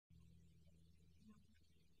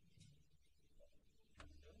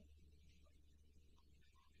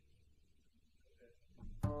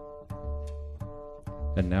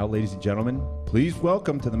And now, ladies and gentlemen, please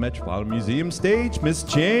welcome to the Metropolitan Museum stage, Miss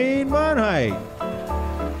Jane Monheit.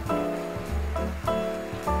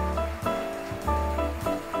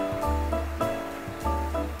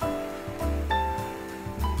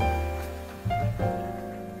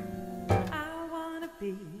 I wanna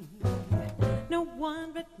be no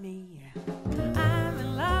one but me. I'm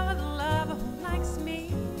in love with a lover who likes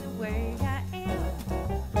me the way I am.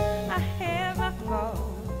 I have my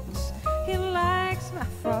faults, he likes my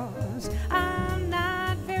faults. I'm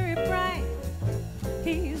not very bright,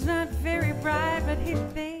 he's not very bright, but he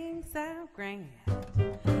thinks I'm grand.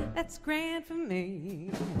 That's grand for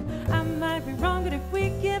me. I might be wrong, but if we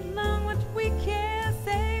get along, what we can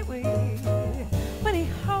say we. When he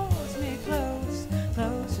holds me close,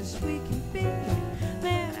 close as we can be,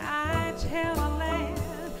 then I tell the land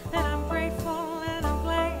that I'm grateful and I'm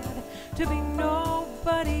glad to be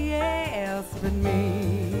nobody else but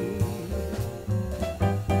me.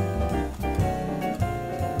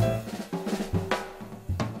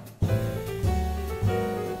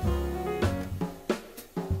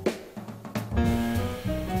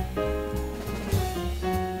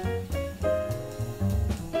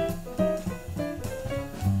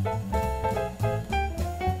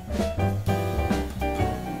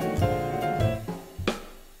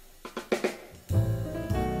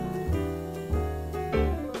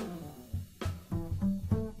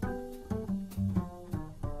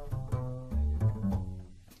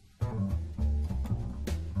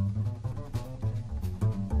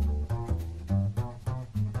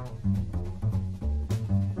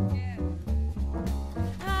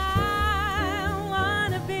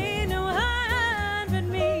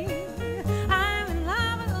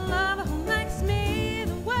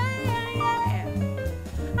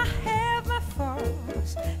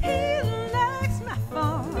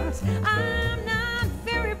 I'm not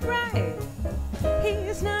very bright,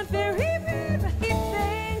 he's not very big, but he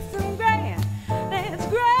thinks I'm grand. That's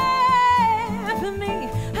grand for me.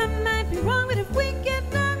 I might be wrong, but if we get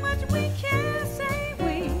along, what we can say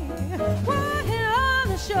we. Walking on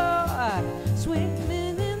the shore,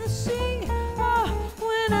 swimming in the sea. Oh,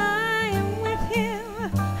 when I am with him,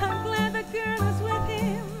 I'm glad the girl is with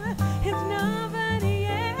him. It's nobody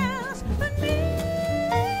else but me.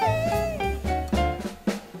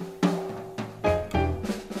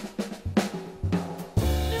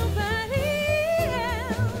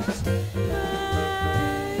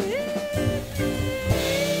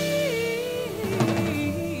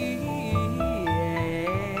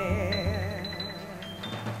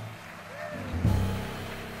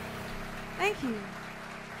 Thank you.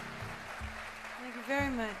 Thank you very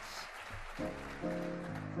much.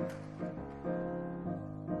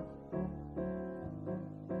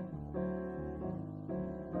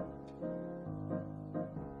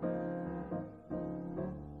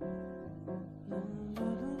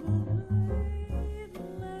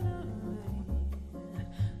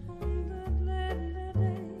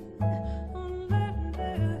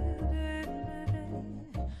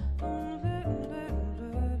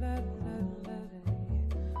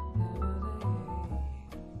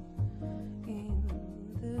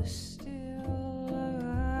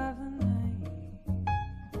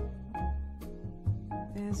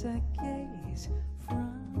 As I gaze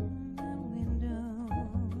from the window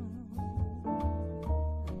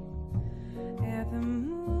at the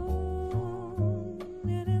moon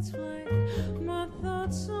in its flight, my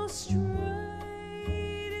thoughts so stray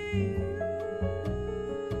to you.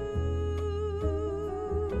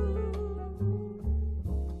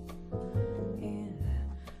 In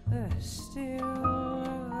the still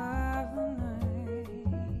of the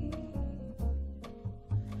night,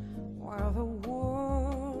 while the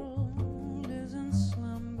world is in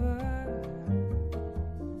slumber,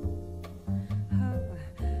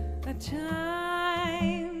 the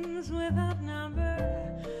times without number,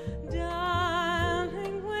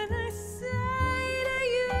 darling, when I say to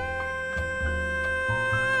you,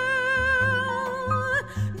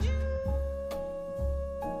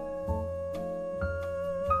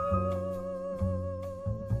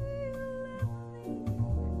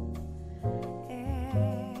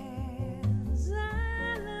 as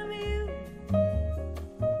I love you,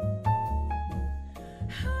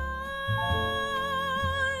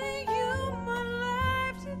 you my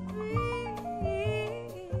life to be.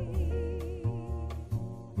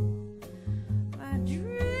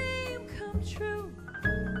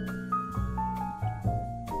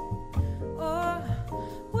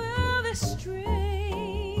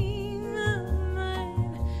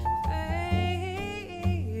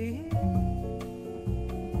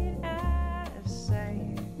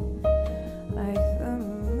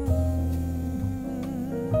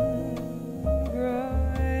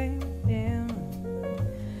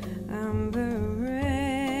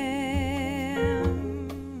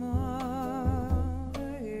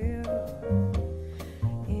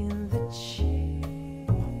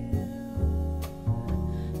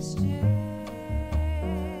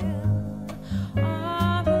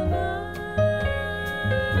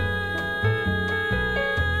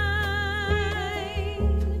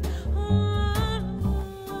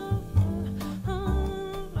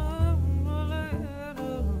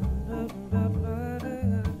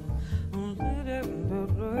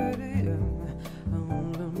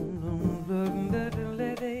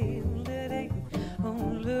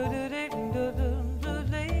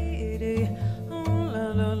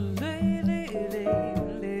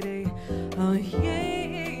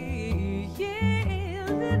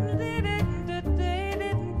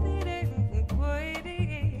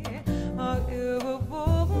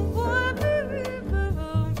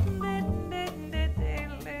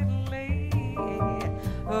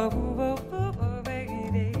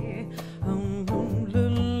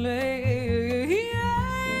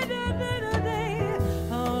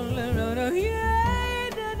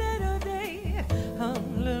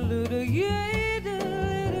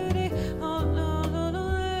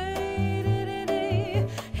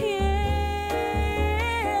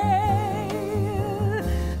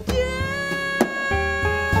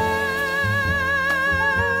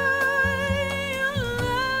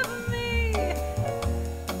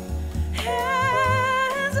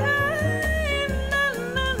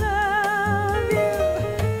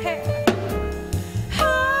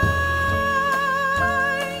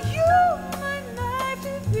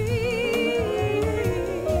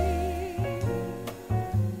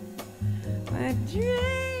 a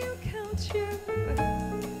dream come true,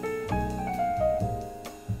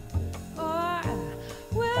 or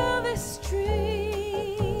will this dream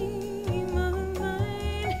of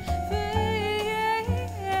mine fade?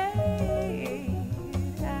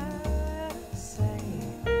 I say,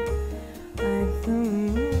 like the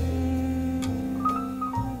moon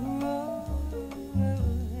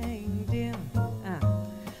rolling dim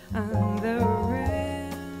on the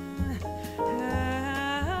rim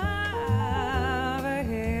of a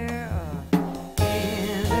hill,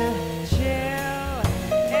 in the chill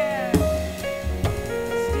air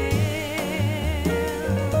still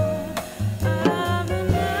of the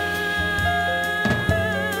night,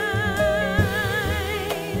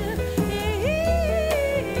 in the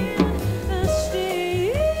still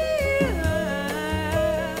of the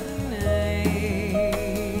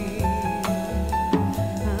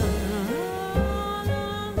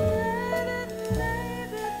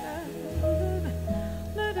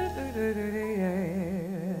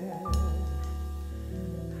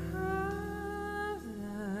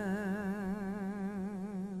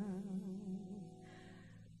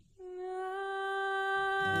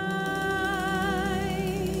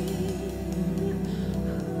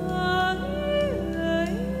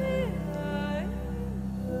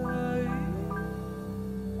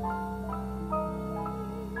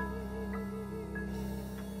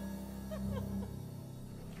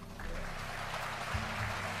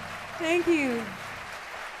Thank you.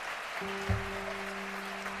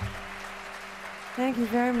 Thank you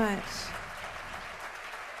very much.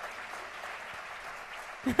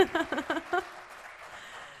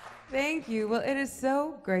 Thank you. Well, it is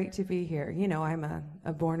so great to be here. You know, I'm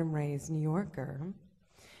a born and raised New Yorker.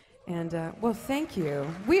 And, well, thank you.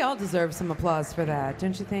 We all deserve some applause for that,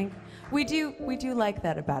 don't you think? We do like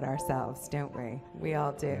that about ourselves, don't we? We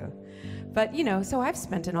all do. But, you know, so I've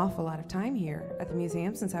spent an awful lot of time here at the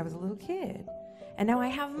museum since I was a little kid. And now I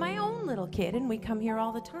have my own little kid, and we come here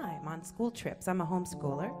all the time on school trips. I'm a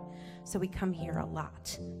homeschooler, so we come here a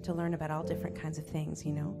lot to learn about all different kinds of things,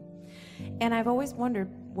 you know. And I've always wondered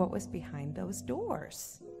what was behind those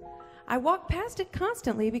doors. I walk past it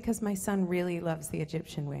constantly because my son really loves the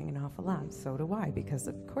Egyptian wing an awful lot. So do I, because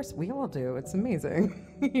of course we all do. It's amazing,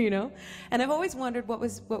 you know? And I've always wondered what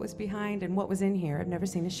was behind and what was in here. I've never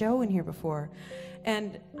seen a show in here before.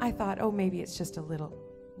 And I thought, oh, maybe it's just a little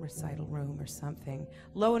recital room or something.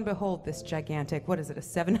 Lo and behold, this gigantic, what is it, a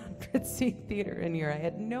 700-seat theater in here. I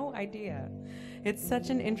had no idea. It's such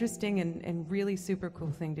an interesting and really super cool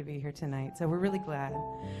thing to be here tonight, so we're really glad.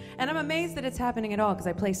 And I'm amazed that it's happening at all, because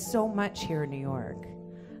I play so much here in New York.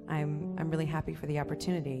 I'm really happy for the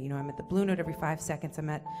opportunity. You know, I'm at the Blue Note every 5 seconds. I'm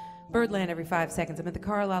at Birdland every 5 seconds. I'm at the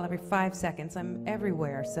Carlisle every 5 seconds. I'm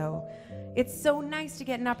everywhere, so it's so nice to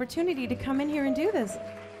get an opportunity to come in here and do this.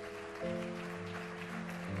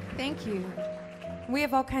 Thank you. We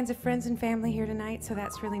have all kinds of friends and family here tonight, so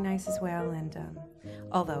that's really nice as well. And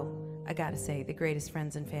although I gotta say, the greatest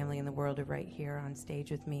friends and family in the world are right here on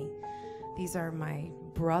stage with me. These are my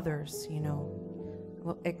brothers, you know.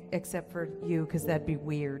 Well, except for you, because that'd be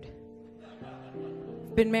weird.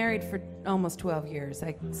 Been married for almost 12 years,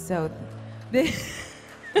 so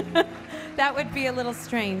that would be a little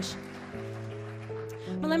strange.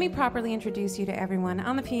 But let me properly introduce you to everyone.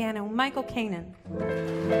 On the piano, Michael Kanan.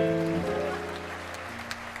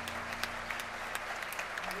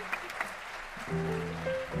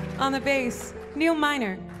 On the bass, Neil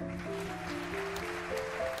Miner.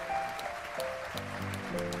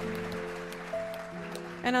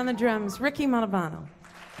 And on the drums, Ricky Montalbano.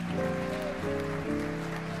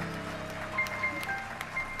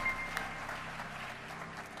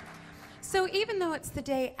 So even though it's the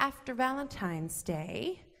day after Valentine's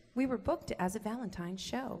Day, we were booked as a Valentine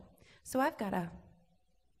show. So I've got about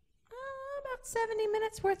 70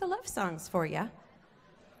 minutes worth of love songs for you.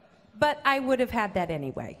 But I would have had that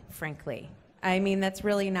anyway, frankly. I mean, that's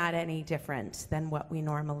really not any different than what we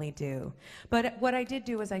normally do. But what I did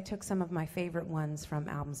do is I took some of my favorite ones from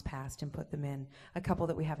albums past and put them in, a couple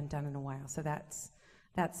that we haven't done in a while. So that's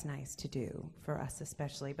nice to do for us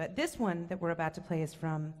especially. But this one that we're about to play is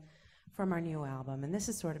from our new album, and this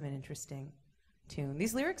is sort of an interesting tune.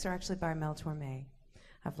 These lyrics are actually by Mel Torme.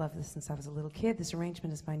 I've loved this since I was a little kid. This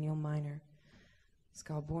arrangement is by Neil Miner. It's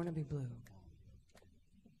called Born to Be Blue.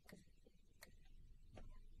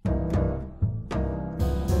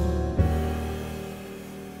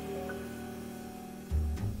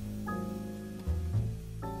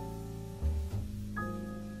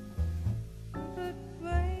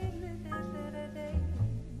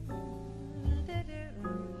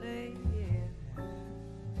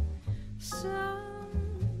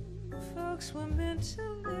 Some folks were meant to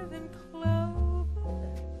live in clover.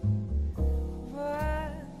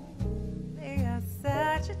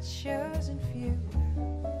 chosen few,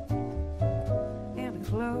 and a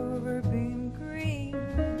clover being green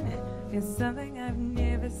is something I've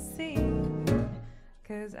never seen,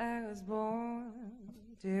 'cause I was born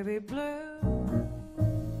to be blue.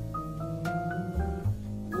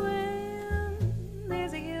 When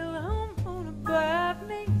there's a yellow moon above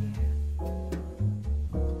me,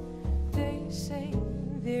 they say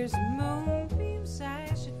there's moonbeams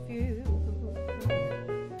I should view,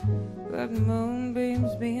 but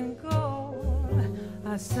moonbeams being gold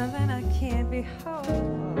are something I can't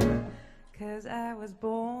behold, 'cause I was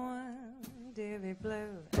born to be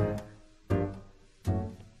blue.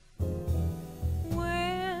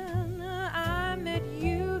 When I met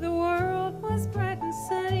you, the world was bright and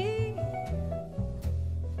sunny.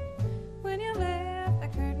 When you left, the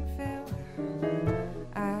curtain fell.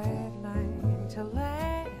 I'd like to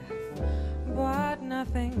laugh, but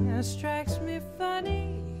nothing strikes me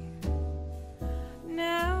funny.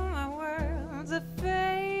 Now my world's a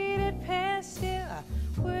faded pastel.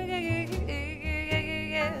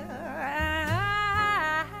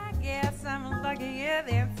 I guess I'm luckier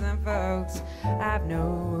than some folks. I've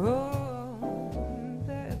known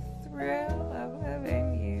the thrill of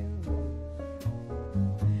loving you,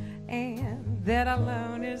 and that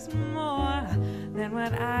alone is more than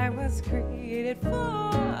what I was created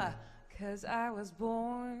for, 'cause I was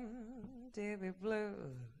born to be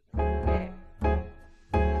blue. Yeah.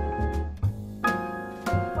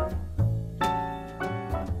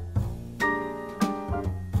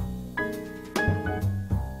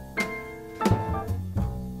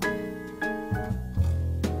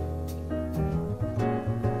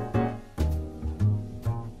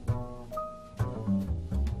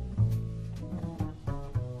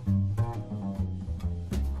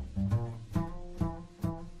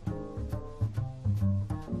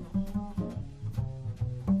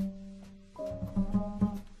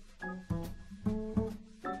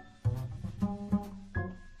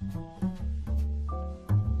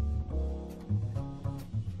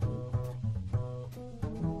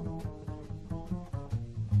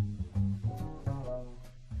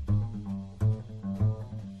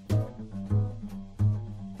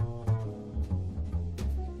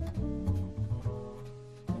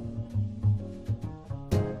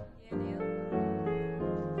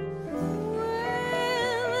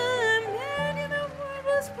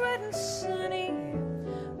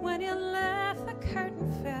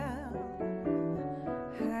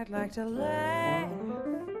 Like to laugh,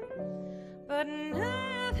 but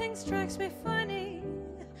nothing strikes me funny.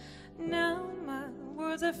 Now my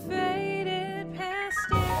words are faded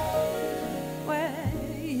pastel. Well,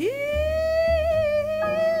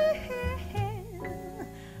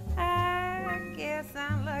 I guess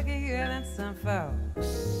I'm luckier than some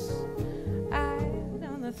folks. I've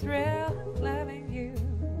known the thrill of loving you,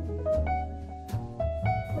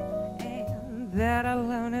 and that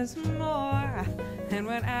alone is more than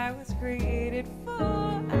what I was created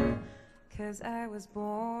for, 'cause I was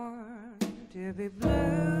born to be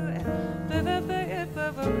blue.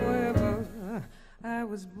 I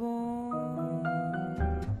was born,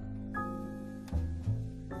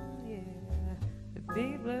 yeah, to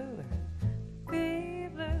be blue, be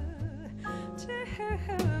blue, to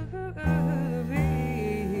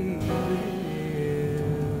be blue.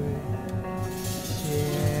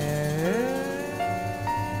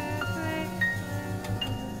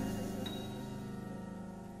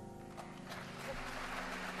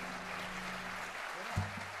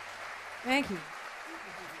 Thank you.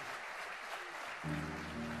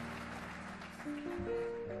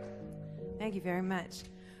 Thank you very much.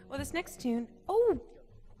 Well, this next tune,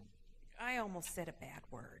 I almost said a bad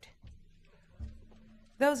word.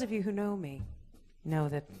 Those of you who know me know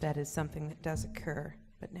that that is something that does occur,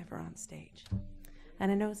 but never on stage.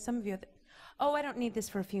 And I know some of you, I don't need this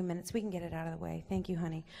for a few minutes. We can get it out of the way. Thank you,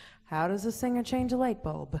 honey. How does a singer change a light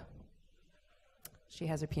bulb? She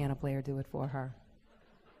has her piano player do it for her.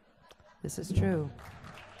 This is true.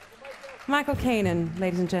 Michael Kanan,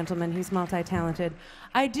 ladies and gentlemen, he's multi-talented.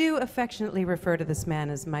 I do affectionately refer to this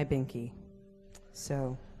man as my binky.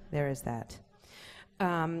 So there is that.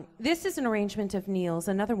 This is an arrangement of Neil's,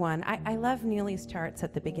 another one. I love Neely's charts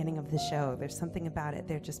at the beginning of the show. There's something about it.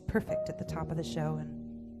 They're just perfect at the top of the show.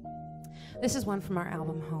 And this is one from our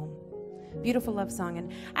album Home. Beautiful love song.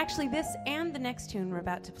 And actually this and the next tune we're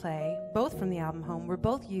about to play, both from the album Home, were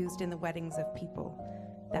both used in the weddings of people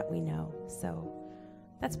that we know. So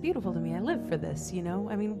that's beautiful to me. I live for this, you know?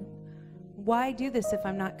 I mean, why do this if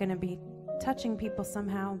I'm not going to be touching people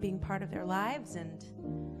somehow, being part of their lives? And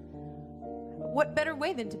what better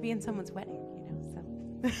way than to be in someone's wedding, you know? So,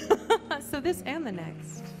 so this and the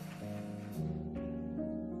next.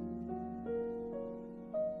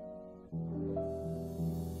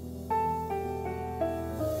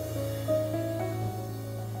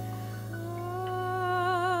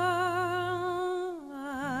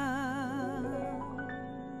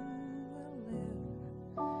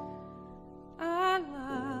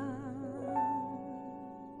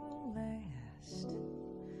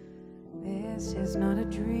 is not a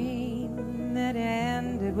dream that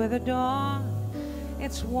ended with a dawn.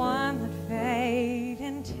 It's one that fate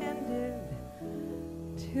intended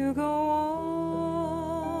to go on.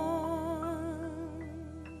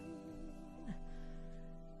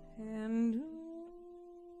 And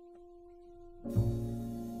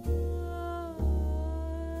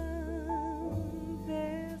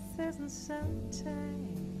this isn't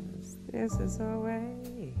sometimes, this is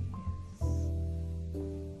always.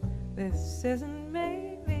 This isn't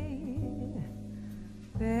maybe,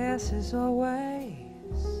 this is always.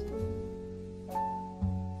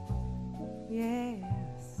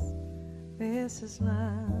 Yes, this is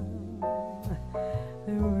love,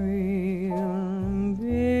 the real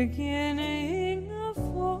beginning of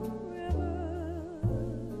forever.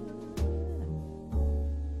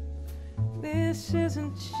 This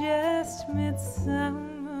isn't just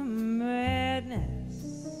midsummer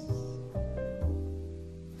madness,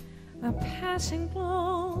 a passing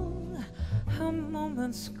glow, a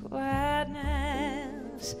moment's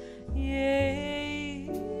gladness. Yes,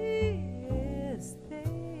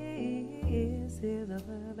 this is a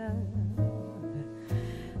love.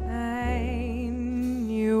 I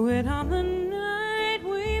knew it on the night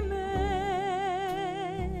we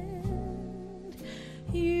met.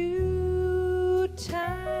 You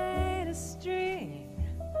tied a string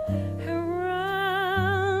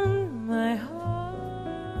around my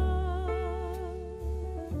heart.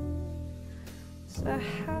 So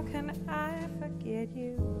how can I forget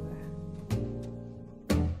you?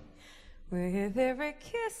 With every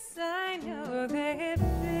kiss I know that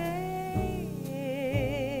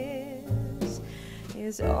this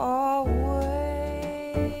is always.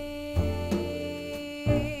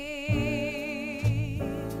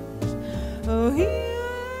 Oh,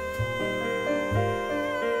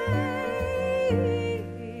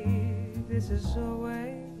 this is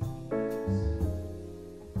always.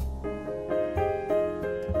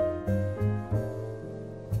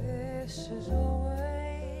 This is always.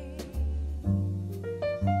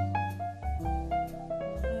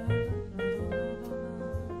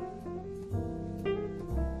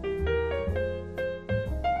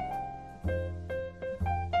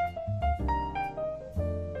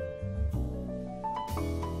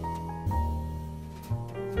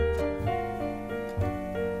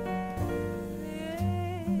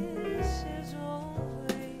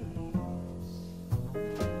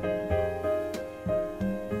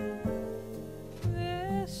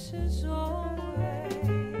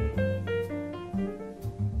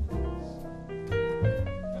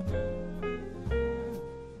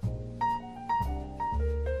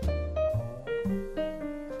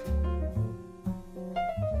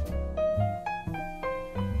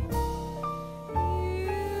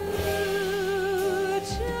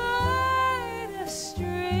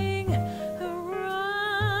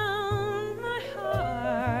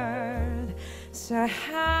 So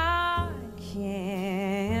how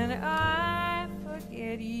can I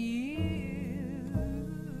forget you?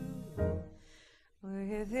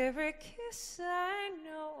 With every kiss I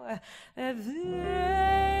know that this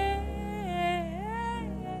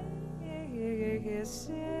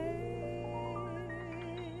is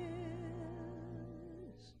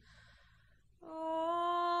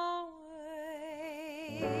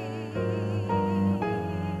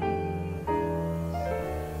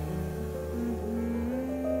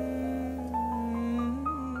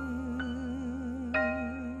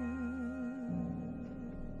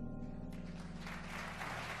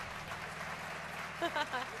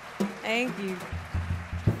Thank you.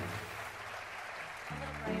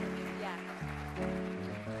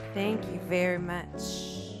 Thank you very much.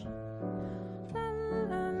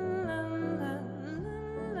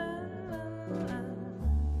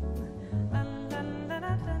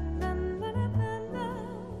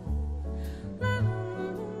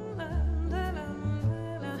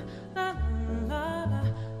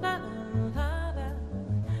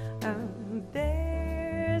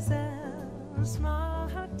 There's a small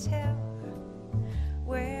hotel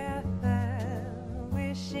where the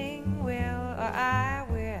wishing well, or I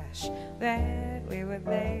wish that we were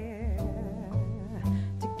there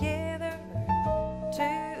together,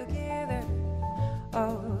 together.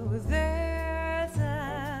 Oh, there's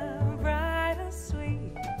a bright and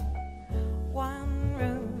sweet one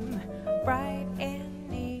room, bright and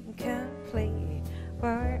neat and complete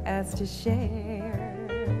for us to share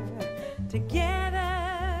together.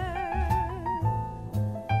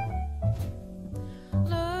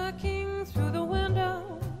 Looking through the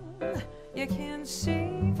window, you can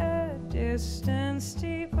see a distant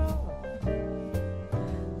steeple,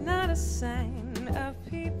 not a sign of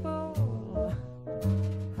people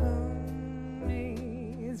whom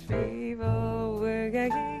these people were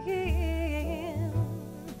again.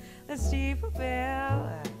 The steeple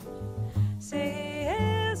bell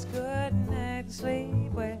says good night and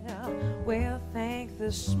sleep well. We'll thank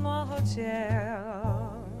the small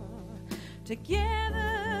hotel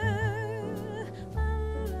together.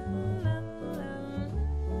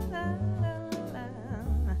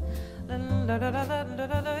 La, la, la, la, la,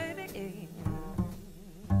 la, la, la.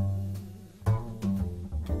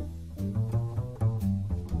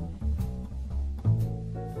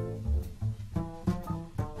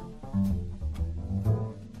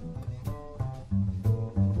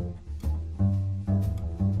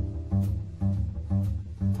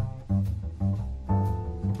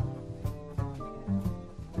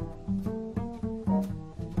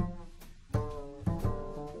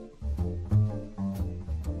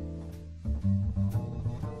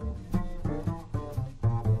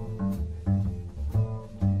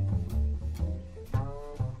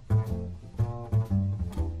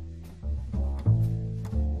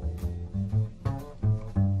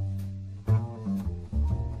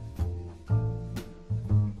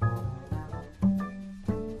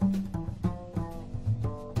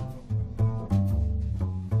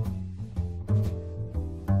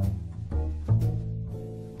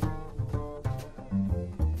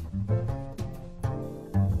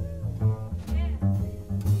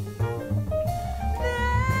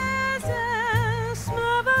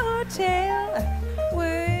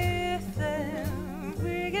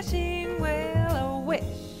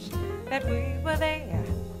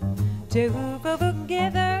 To go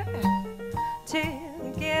together,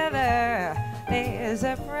 together, there's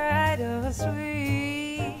a bright or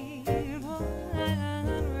sweet one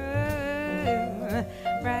room,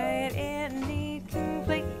 bright and neat,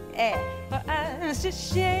 complete for us to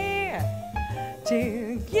share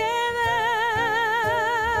together.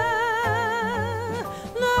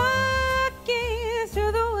 Looking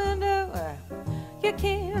through the window, you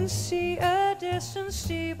can see a distant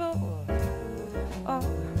steeple. Oh,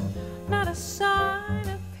 not a sign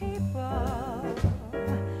of people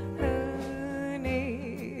who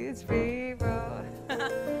needs people.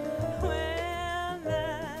 When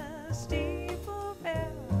the steeple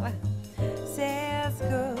bell says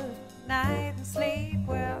good night and sleep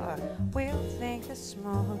well, we'll thank the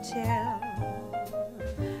small hotel.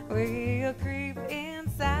 We'll creep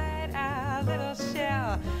inside our little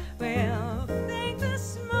shell. We'll thank the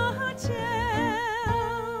small hotel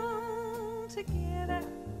together.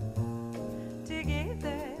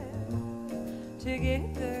 Together,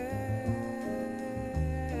 together.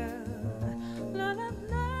 La la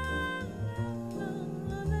la la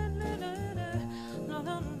la la la la la la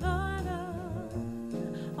la.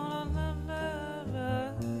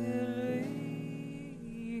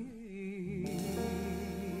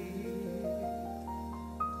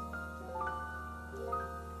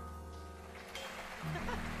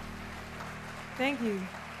 Thank you.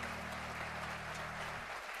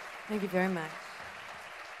 Thank you very much.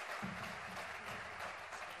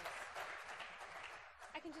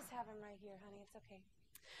 I can just have him right here, honey. It's okay.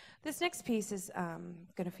 This next piece is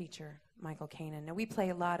going to feature Michael Kanan. Now, we play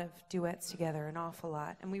a lot of duets together, an awful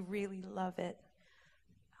lot, and we really love it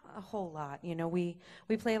a whole lot. You know, we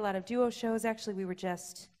play a lot of duo shows. Actually, we were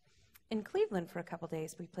just in Cleveland for a couple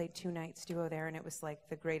days. We played 2 nights duo there, and it was like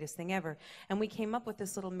the greatest thing ever. And we came up with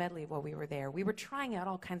this little medley while we were there. We were trying out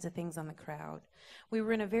all kinds of things on the crowd. We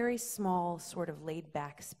were in a very small, sort of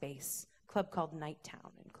laid-back space, club called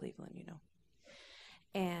Nighttown in Cleveland, you know.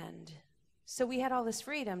 And so we had all this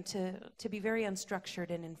freedom to be very unstructured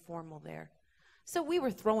and informal there. So we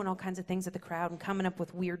were throwing all kinds of things at the crowd and coming up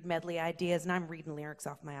with weird medley ideas, and I'm reading lyrics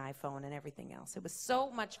off my iPhone and everything else. It was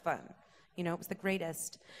so much fun. You know, it was the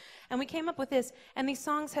greatest. And we came up with this, and these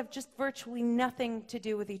songs have just virtually nothing to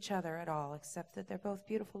do with each other at all, except that they're both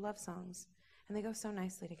beautiful love songs, and they go so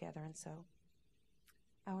nicely together. And so,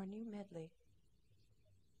 our new medley.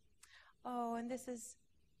 Oh, and this is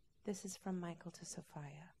from Michael to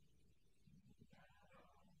Sophia.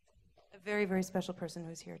 A very, very special person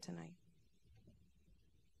who's here tonight.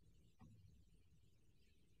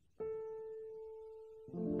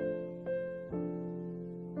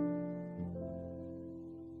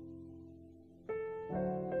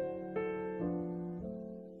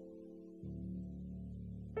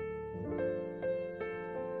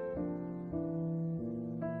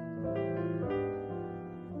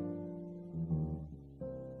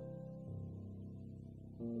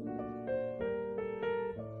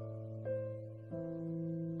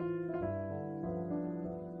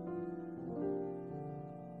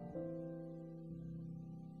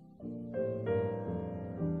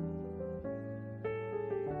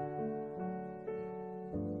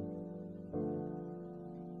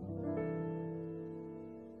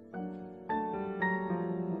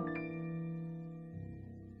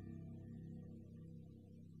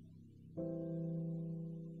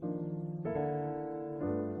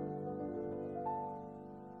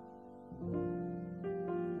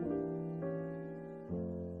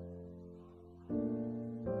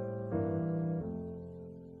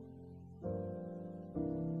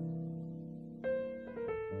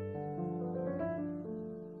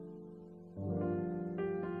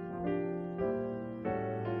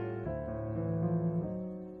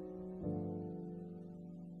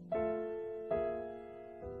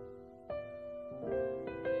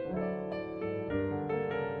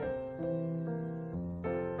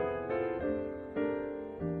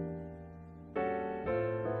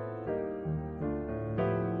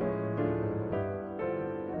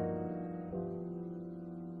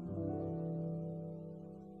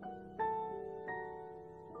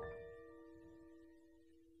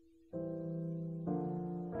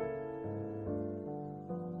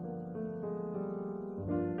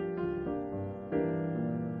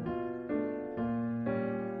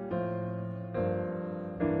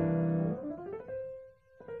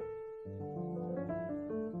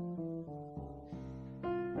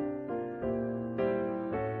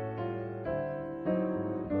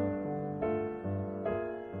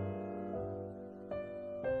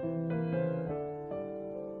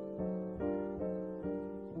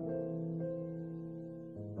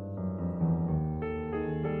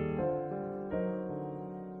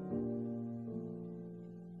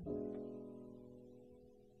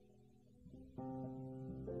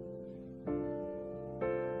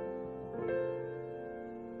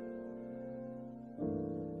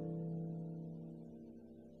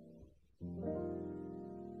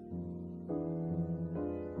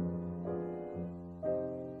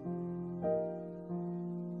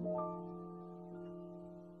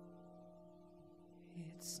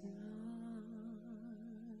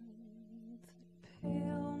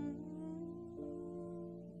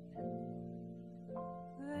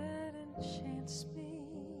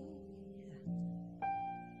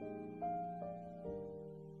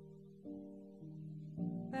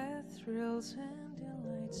 thrills and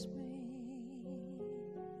delights me.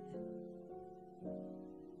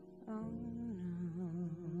 Oh no,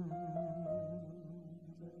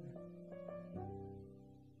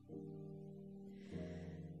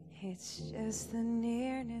 it's just the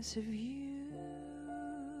nearness of you.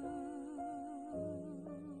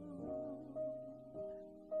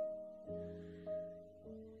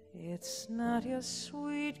 It's not your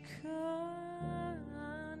sweet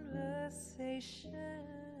conversation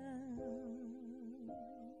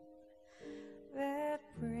that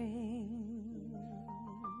brings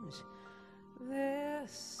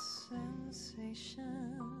this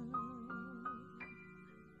sensation.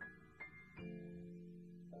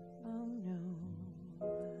 Oh no,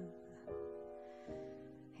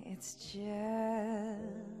 it's just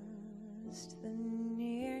the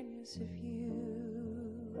nearness of you.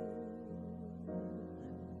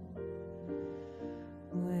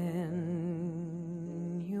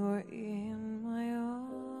 When you're in my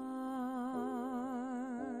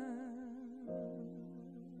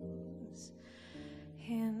arms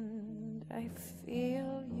and I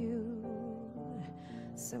feel you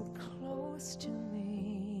so close to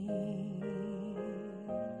me,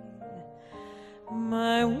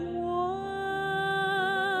 my wildest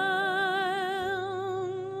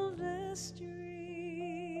dreams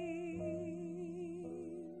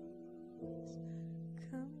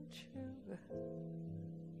come true.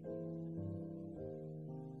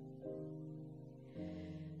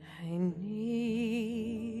 I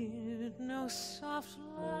need no soft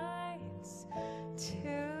lights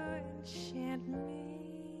to enchant me.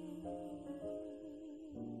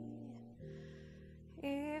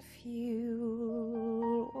 If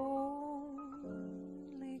you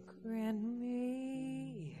only grant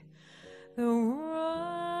me the right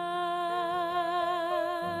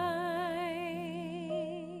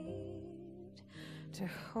to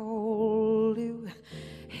hold you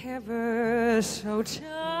ever so tight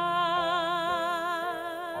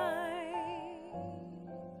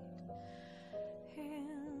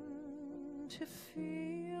and to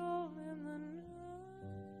feel in the night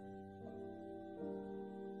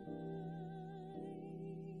the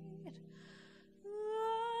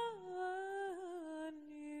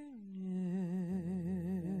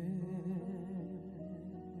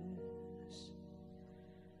newness of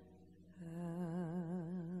you.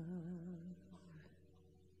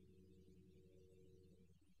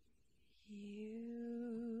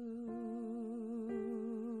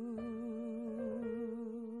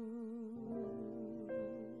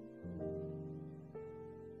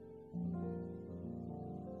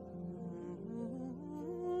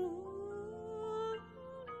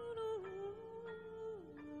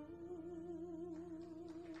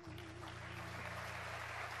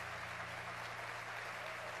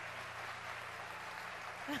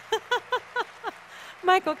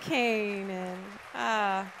 Michael Kanan.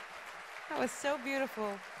 That was so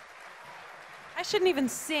beautiful. I shouldn't even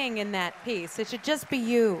sing in that piece. It should just be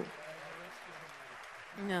you.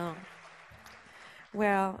 No.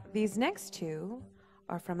 Well, these next two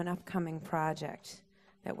are from an upcoming project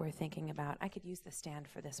that we're thinking about. I could use the stand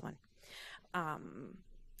for this one.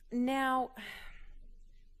 Now,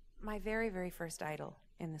 my very, very first idol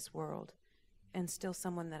in this world, and still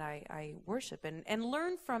someone that I worship and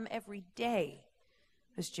learn from every day,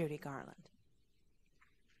 is Judy Garland.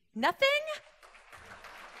 Nothing?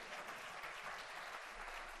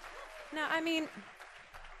 Now, I mean,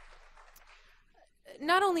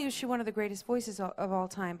 not only is she one of the greatest voices of all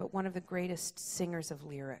time, but one of the greatest singers of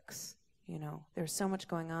lyrics. You know, there's so much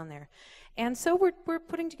going on there. And so we're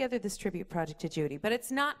putting together this tribute project to Judy, but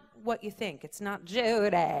it's not what you think. It's not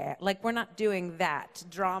Judy. Like, we're not doing that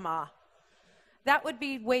drama. That would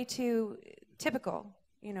be way too typical,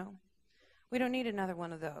 you know. We don't need another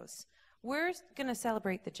one of those. We're going to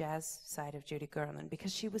celebrate the jazz side of Judy Garland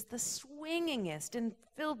because she was the swingingest and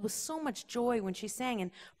filled with so much joy when she sang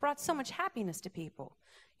and brought so much happiness to people.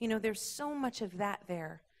 You know, there's so much of that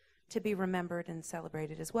there to be remembered and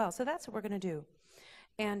celebrated as well. So that's what we're going to do.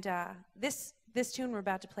 And this tune we're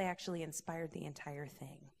about to play actually inspired the entire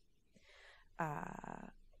thing.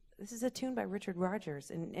 This is a tune by Richard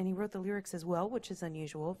Rodgers, and he wrote the lyrics as well, which is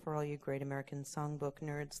unusual for all you great American songbook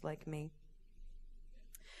nerds like me.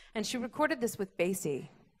 And she recorded this with Basie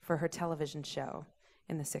for her television show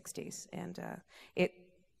in the 60s. And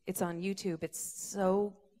it's on YouTube. It's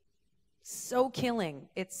so killing.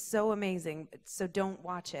 It's so amazing. So don't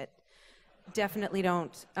watch it. Definitely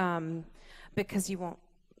don't, because you won't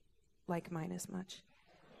like mine as much.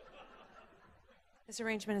 This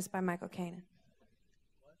arrangement is by Michael Kanan.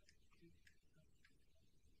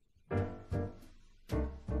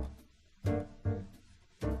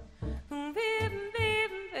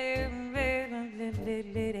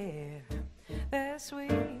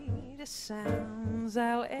 sweetest sounds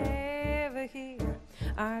I'll ever hear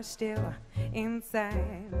are still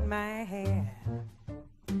inside my head.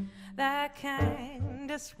 The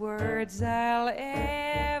kindest words I'll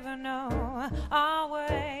ever know are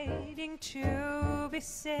waiting to be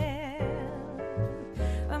said.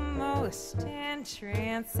 The most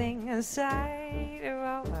entrancing sight of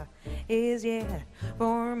all is yet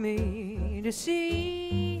for me to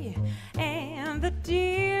see, and the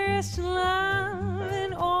dearest love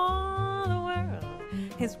in all the world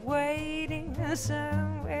is waiting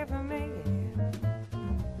somewhere for me.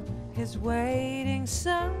 Is waiting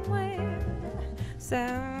somewhere,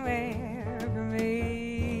 somewhere for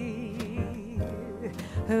me.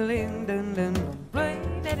 Dun, dun, dun, play,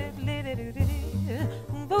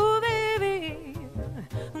 oh baby,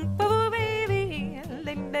 oh baby,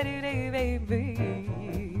 baby.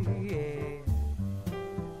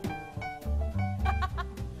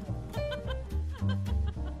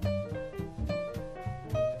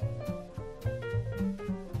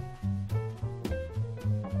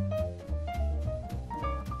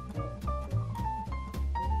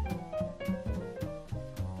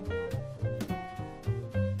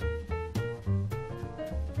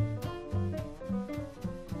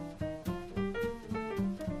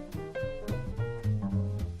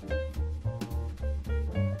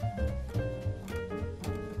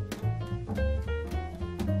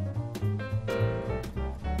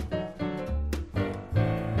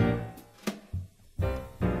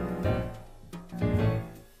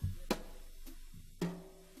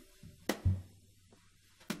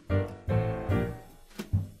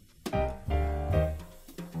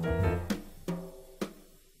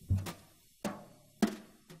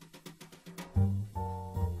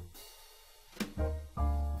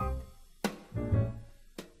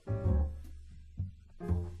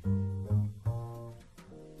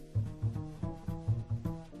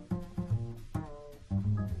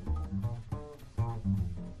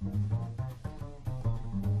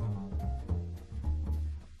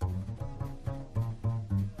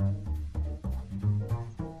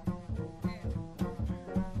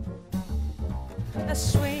 The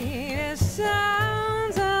sweetest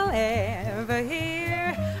sounds I'll ever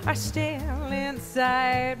hear are still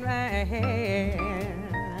inside my head.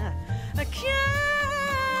 The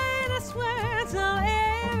kindest words I'll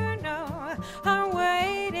ever know are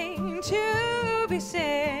waiting to be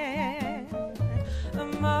said. The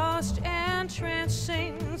most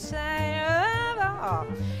entrancing sight of all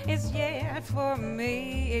is yet for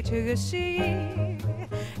me to see,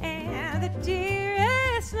 and the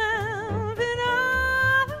dearest love in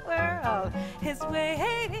all the world is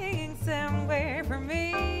waiting somewhere for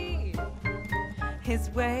me. Is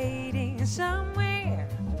waiting somewhere,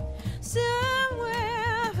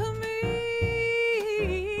 somewhere for me.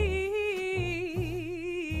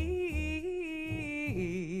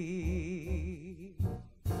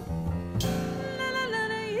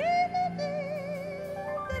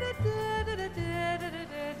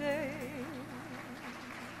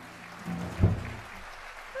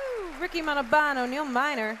 Ricky Montalbano, Neil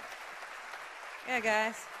Minor. Yeah,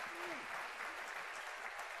 guys.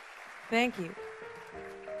 Thank you.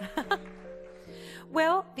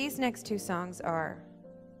 Well, these next two songs are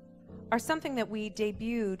something that we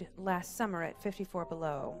debuted last summer at 54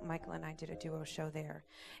 Below. Michael and I did a duo show there.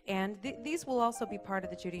 And these will also be part of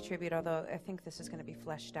the Judy tribute, although I think this is going to be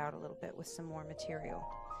fleshed out a little bit with some more material.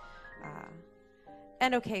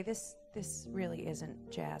 And okay, this really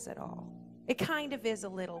isn't jazz at all. It kind of is a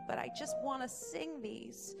little, but I just want to sing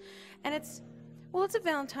these. And it's a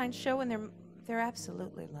Valentine show, and they're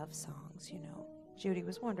absolutely love songs, you know. Judy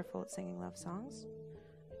was wonderful at singing love songs.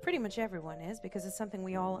 Pretty much everyone is, because it's something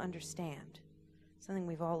we all understand. Something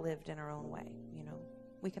we've all lived in our own way, you know.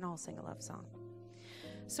 We can all sing a love song.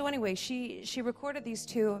 So anyway, she recorded these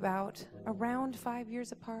two around 5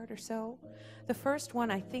 years apart or so. The first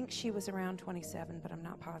one, I think she was around 27, but I'm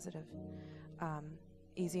not positive.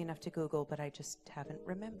 Easy enough to Google, but I just haven't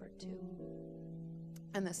remembered to.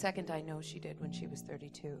 And the second I know she did when she was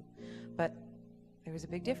 32. But there was a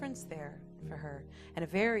big difference there for her, and a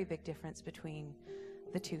very big difference between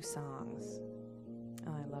the two songs.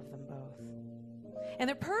 Oh, I love them both. And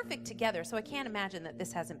they're perfect together, so I can't imagine that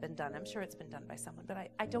this hasn't been done. I'm sure it's been done by someone, but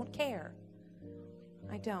I don't care.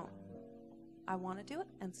 I don't. I want to do it,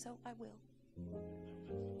 and so I will.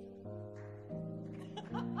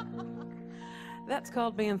 That's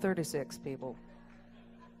called being 36, people.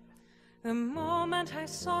 The moment I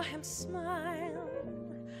saw him smile,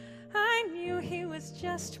 I knew he was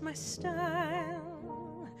just my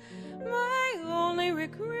style. My only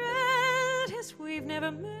regret is we've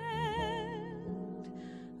never met,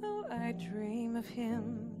 though I dream of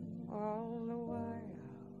him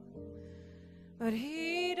but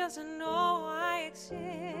he doesn't know I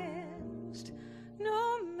exist,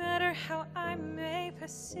 no matter how I may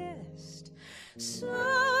persist. So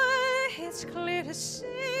it's clear to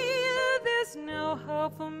see there's no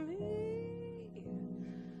hope for me.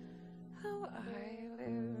 Oh, I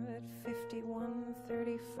live at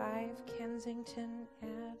 5135 Kensington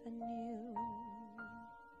Avenue.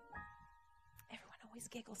 Everyone always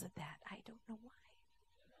giggles at that. I don't know why.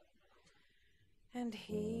 And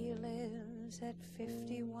he lives at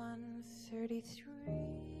 5133.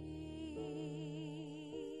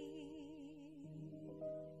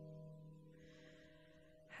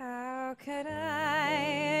 How could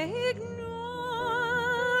I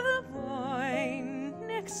ignore the boy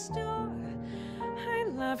next door? I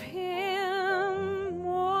love him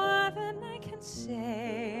more than I can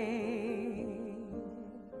say.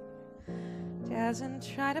 Doesn't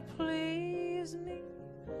try to please me,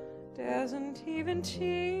 doesn't even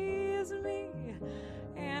tease me,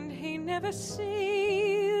 and he never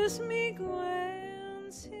sees me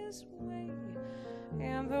glance his way.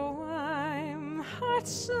 And though I'm heart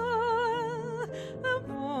sore, the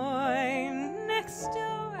boy next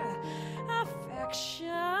door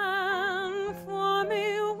affection for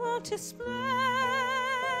me won't display.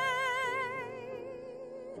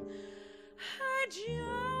 I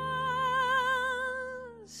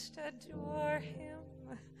just adore him,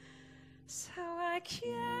 so I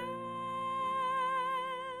can't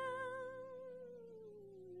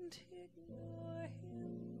ignore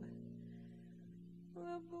him.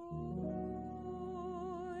 The boy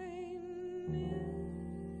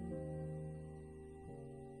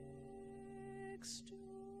next door.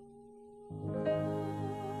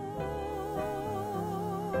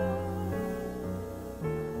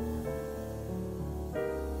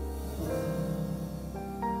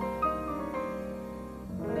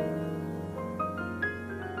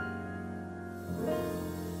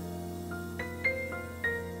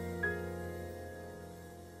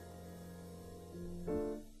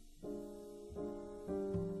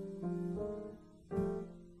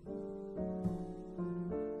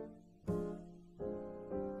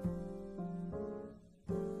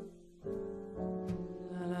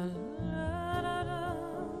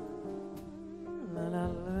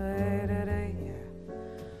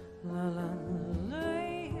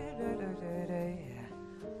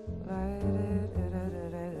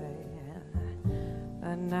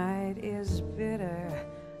 The night is bitter,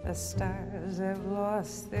 the stars have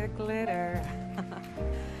lost their glitter.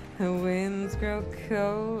 The winds grow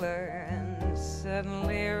colder and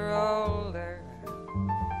suddenly older,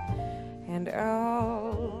 and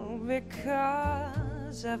all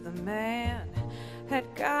because of the man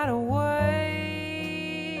that got away.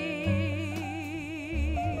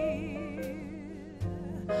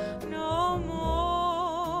 No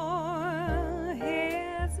more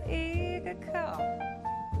his eager call.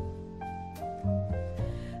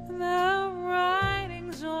 The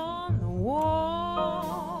writing's on the wall.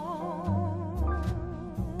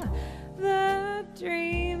 The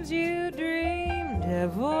dreams you dreamed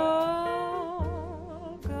have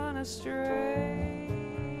all gone astray.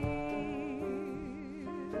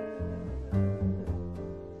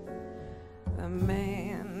 The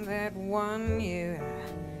man that won you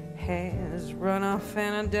has run off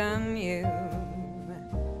and undone you.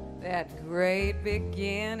 That great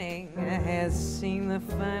beginning has seen the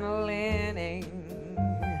final inning.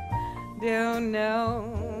 Don't know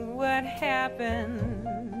what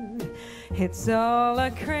happened. It's all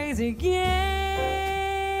a crazy game.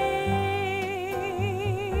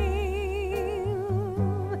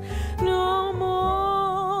 No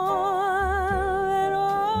more that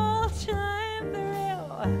all-time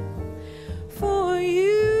thrill for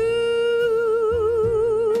you.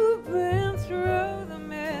 Been through the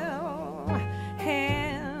mill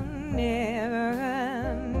and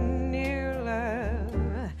never knew love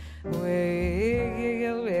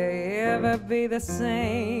will ever be the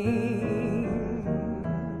same.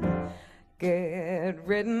 Good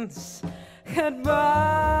riddance, goodbye.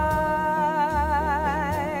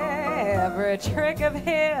 Every trick of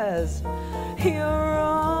his you're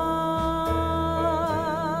on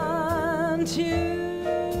to.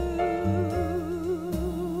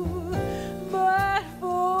 But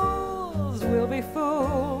fools will be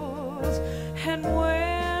fools, and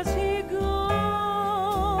where's he gone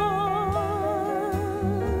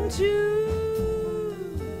to?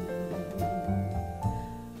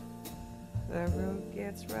 The road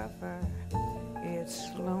gets rougher, it's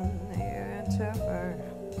lonelier and tougher.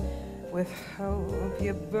 With hope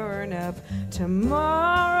you burn up,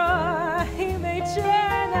 tomorrow he may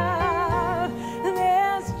turn up.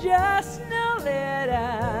 There's just no let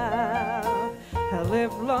up.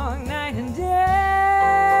 live long night and day.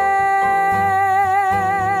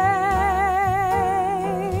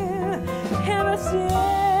 Ever since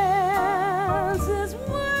this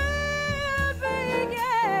world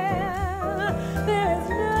began, there's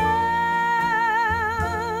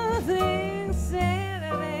nothing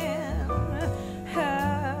sadder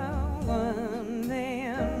than one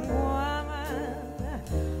man, woman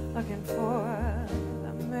looking for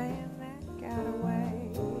the man that got away.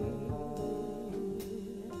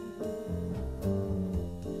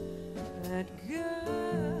 That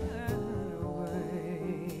got away.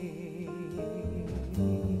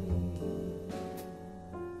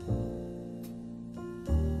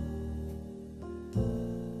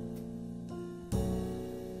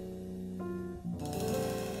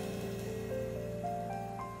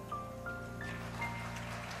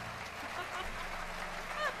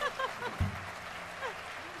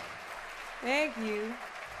 Thank you.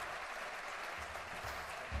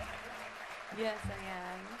 Yes, I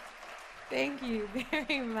am. Thank you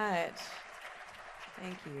very much.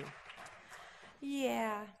 Thank you.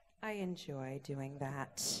 Yeah, I enjoy doing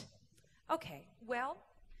that. Okay, well,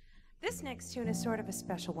 this next tune is sort of a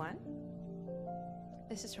special one.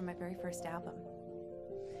 This is from my very first album.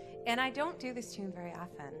 And I don't do this tune very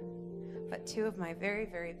often, but two of my very,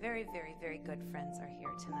 very, very, very, very good friends are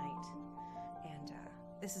here tonight. And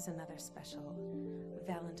this is another special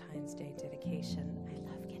Valentine's Day dedication. I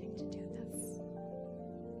love getting to do this.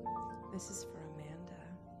 This is for Amanda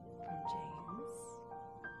from James.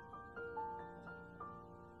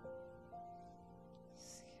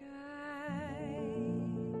 Sky,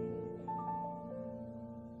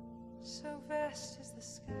 so vast is the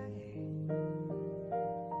sky,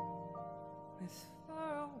 with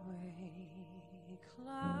faraway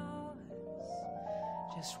clouds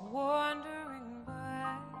just wandering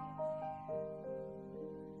by.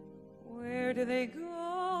 Where do they go?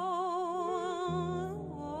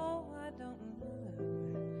 I don't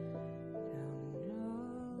know.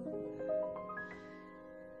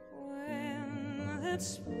 When that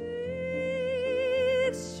speaks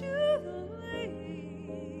to the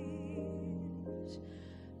waves,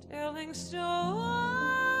 telling stories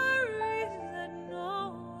that no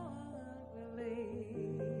one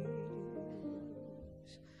believes,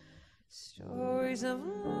 stories of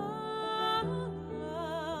love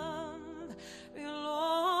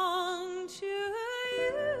belong to you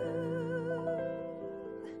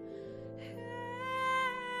and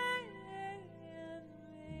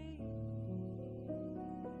me.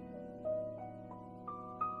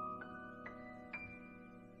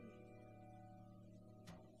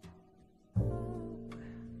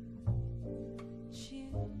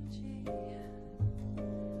 Gingy,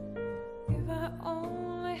 if I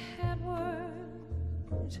only had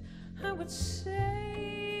words, I would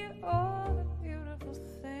say all the beautiful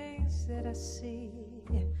things that I see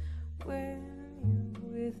when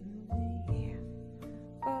you're with me.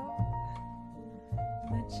 Oh,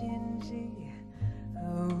 my Gingy,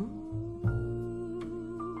 oh,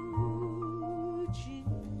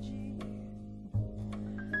 Gingy,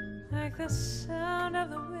 like the sound of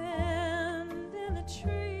the wind in the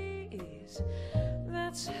trees.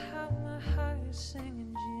 That's how my heart is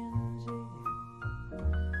singing, Gingy.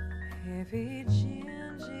 Heavy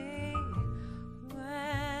Gingy,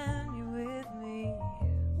 when you're with me.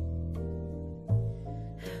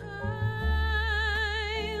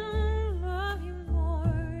 I love you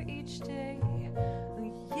more each day. Oh,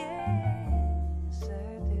 yes, I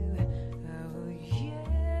do. Oh,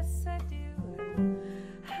 yes, I do.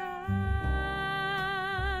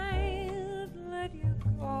 I'd let you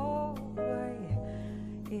go away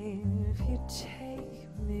if you take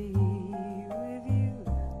me with you.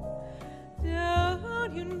 Don't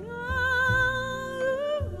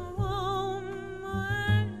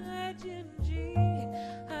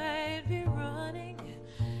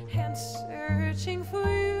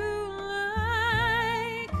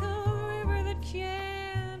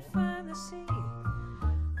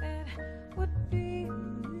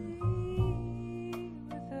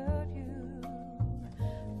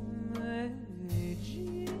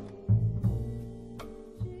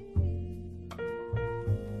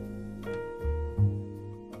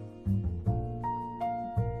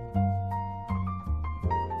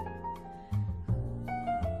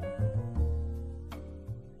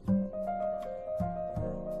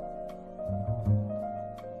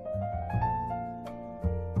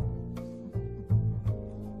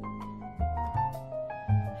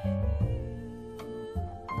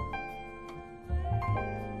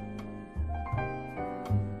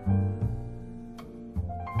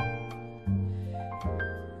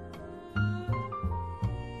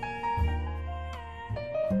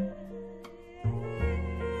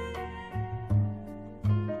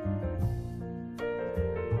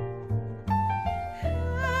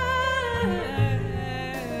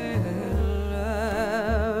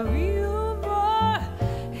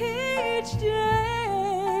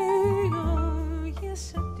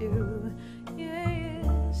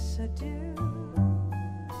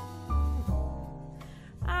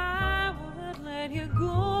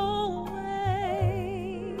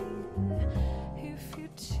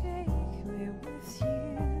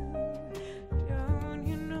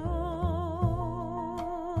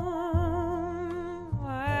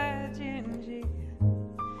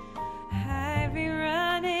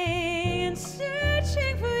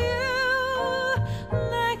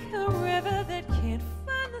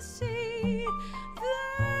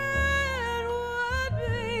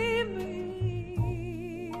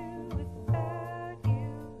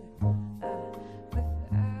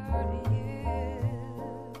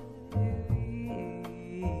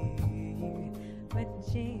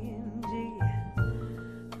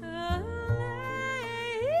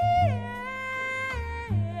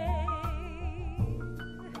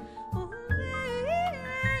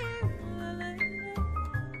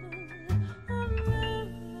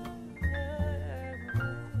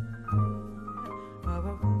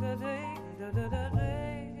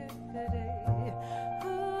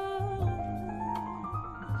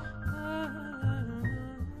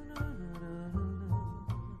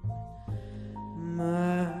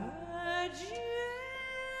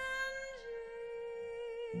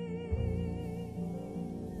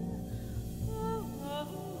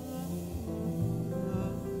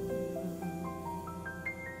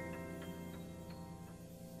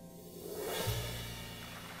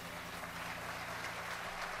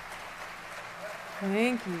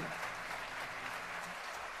Thank you.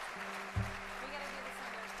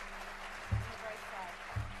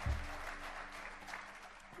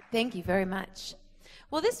 Thank you very much.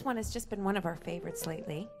 Well, this one has just been one of our favorites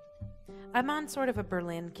lately. I'm on sort of a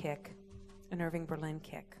Berlin kick, an Irving Berlin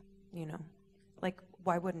kick, you know. Like,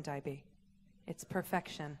 why wouldn't I be? It's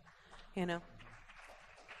perfection, you know.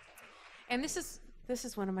 And this is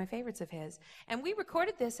one of my favorites of his. And we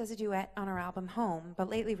recorded this as a duet on our album Home, but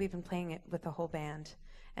lately we've been playing it with the whole band,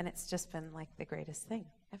 and it's just been like the greatest thing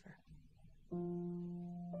ever.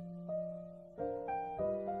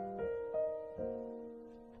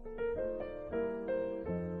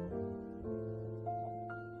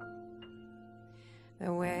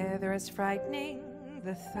 The weather is frightening,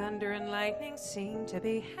 the thunder and lightning seem to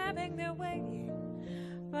be having their way.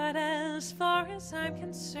 But as far as I'm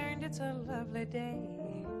concerned, it's a lovely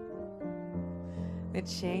day. The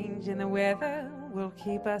change in the weather will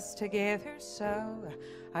keep us together, so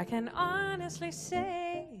I can honestly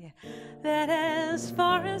say that as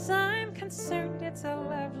far as I'm concerned, it's a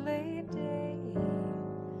lovely day.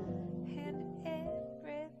 And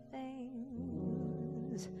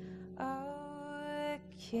everything's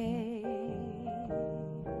okay.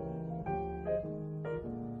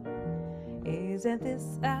 Isn't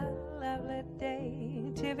this a lovely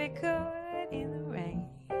day to be caught in the rain?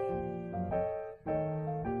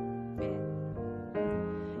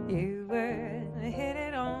 You were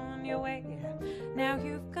headed on your way, now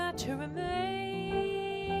you've got to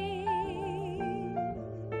remain.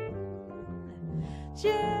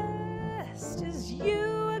 Just as you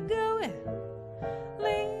are going,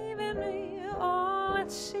 leaving me all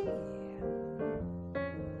at sea.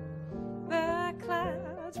 The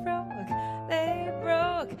clouds broke, they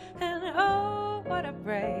broke, and oh, what a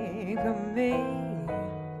break for me.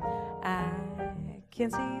 I can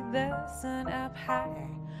see the sun up high,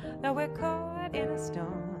 though we're caught in a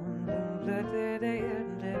storm.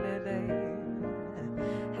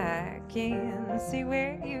 I can see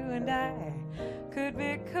where you and I could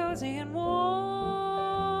be cozy and warm.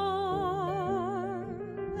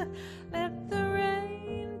 Let the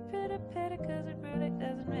rain pitter pitter, 'cause it really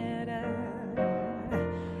doesn't matter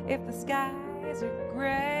if the skies are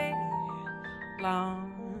gray.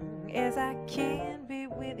 Long as I can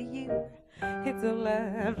be with you, it's a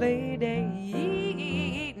lovely day.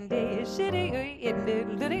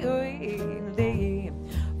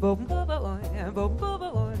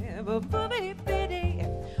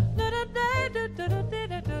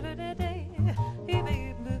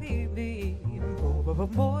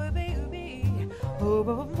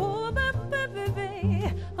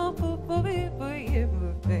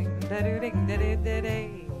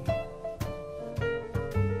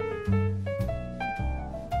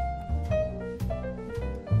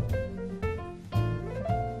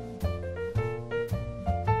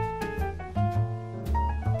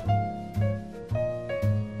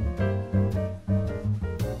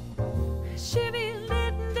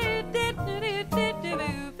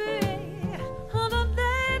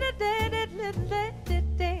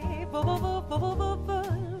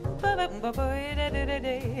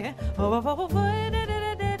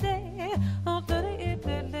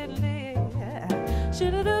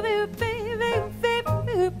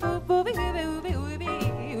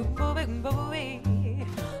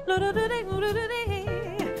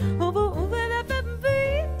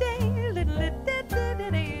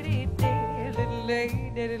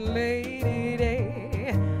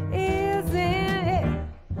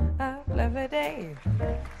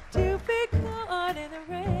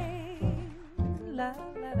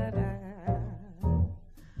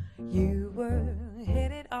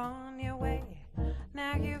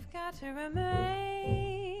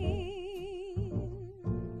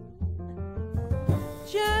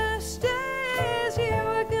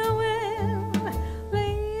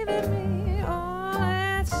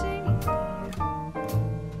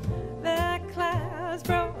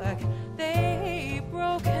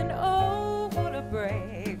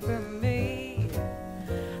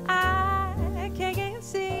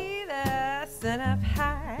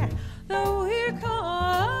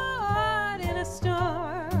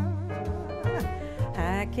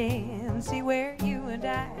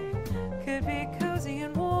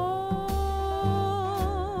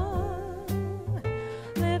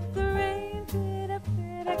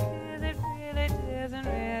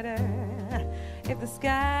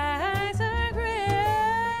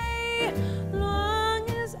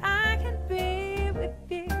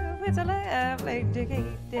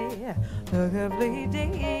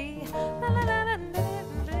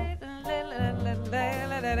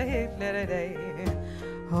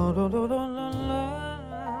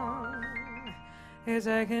 'cause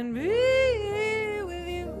I can be with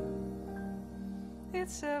you.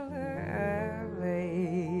 It's so lovely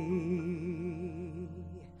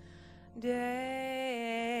day.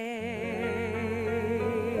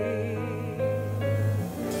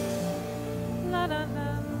 La da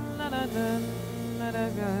da la da da la da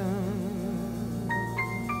da.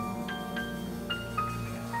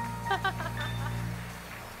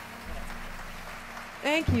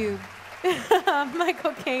 Thank you,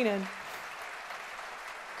 Michael Kanan.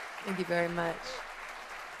 Thank you very much.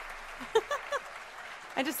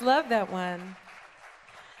 I just love that one.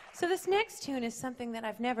 So this next tune is something that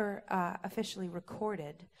I've never officially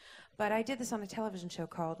recorded, but I did this on a television show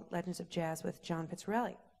called Legends of Jazz with John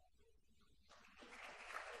Pizzarelli.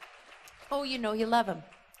 Oh, you know, you love him.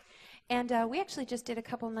 And we actually just did a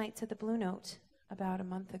couple nights at the Blue Note about a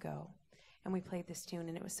month ago, and we played this tune,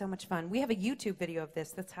 and it was so much fun. We have a YouTube video of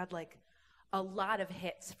this that's had like a lot of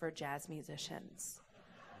hits for jazz musicians.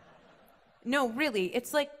 No, really,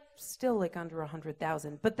 it's like still like under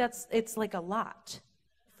 100,000, but it's like a lot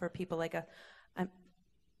for people like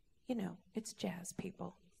you know, it's jazz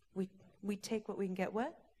people. We take what we can get.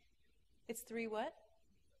 What? It's three what?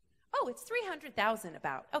 Oh, it's 300,000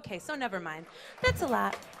 about. Okay, so never mind. That's a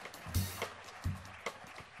lot.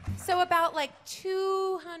 So about like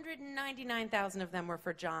 299,000 of them were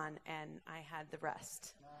for John, and I had the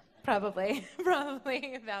rest. Probably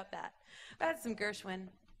about that. That's some Gershwin.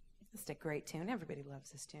 It's a great tune. Everybody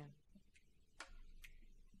loves this tune.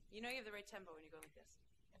 You know you have the right tempo when you go like this.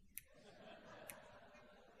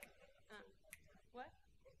 What?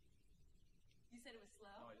 You said it was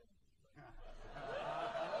slow? No, I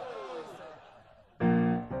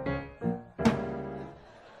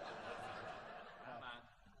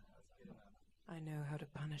didn't. I know how to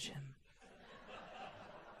punish him.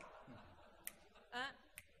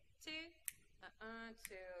 Two,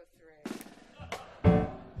 three.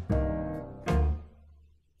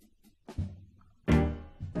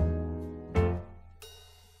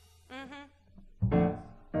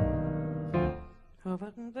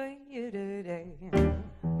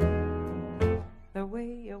 The way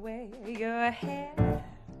you wear your hair,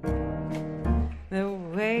 the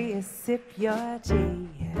way you sip your tea,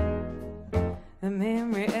 the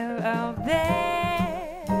memory of all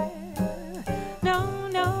that.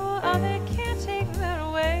 No other can take that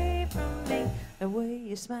away from me. The way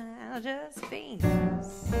you smile just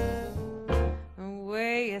beams, the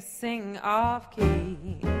way you sing off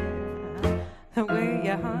key, the way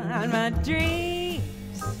you haunt my dreams.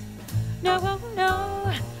 No,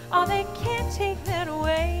 oh, they can't take that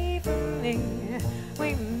away from me.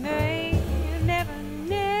 We may never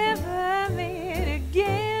meet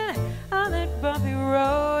again on that bumpy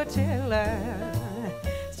road till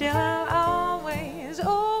I'll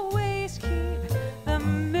always keep the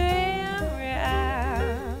memory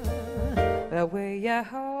of the way you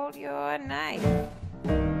hold your knife,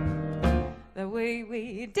 the way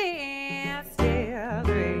we danced till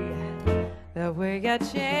 3, the way you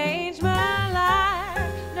changed my life.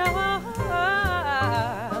 No,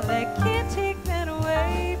 they can't take that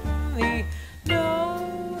away from me.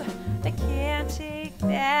 No, they can't take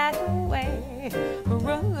that away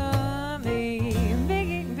from me.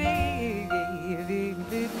 Big, big, big, big,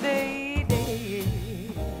 big, big.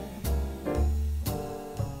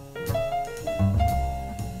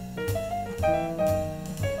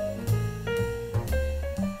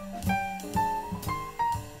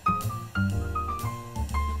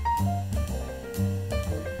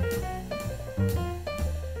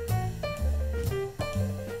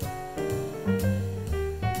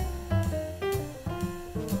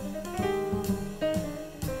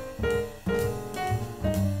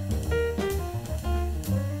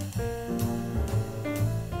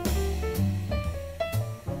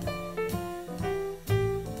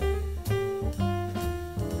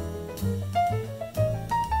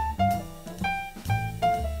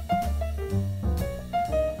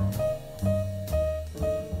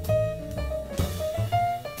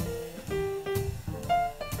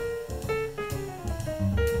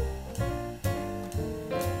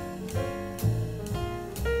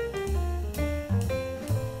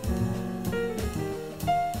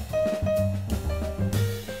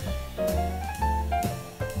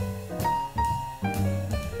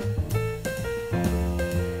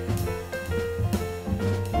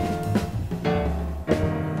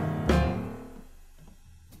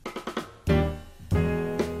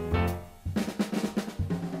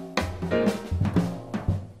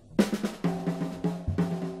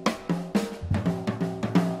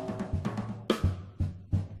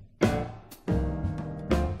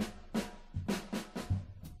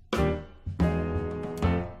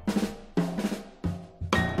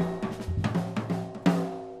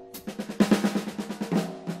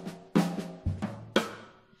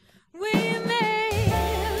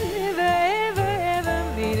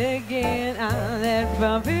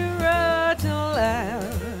 bumpy road to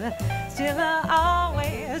love. Still I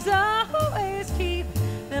always, always keep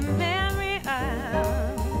the memory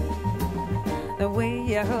of the way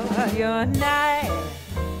you hold your knife,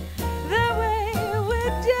 the way we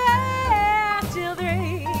danced till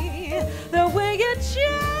 3, the way you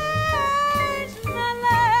changed my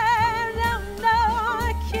life. No, no,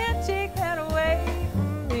 I can't take that away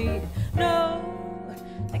from me. No,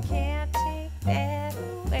 I can't take that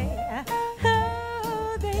away.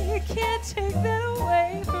 Oh, they can't take that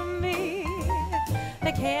away from me.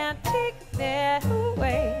 They can't take that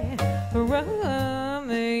away from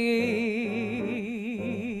me.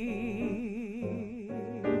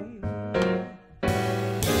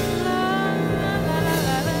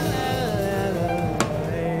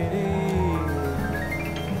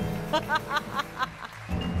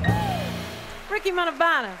 Ricky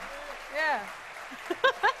Montalbano. Yeah.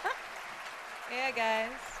 Yeah, guys.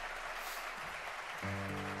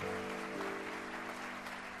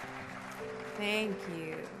 Thank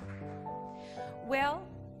you. Well,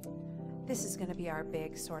 this is going to be our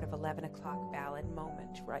big sort of 11 o'clock ballad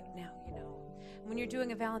moment right now, you know. When you're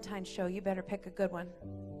doing a Valentine show, you better pick a good one.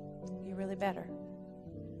 You really better.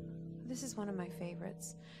 This is one of my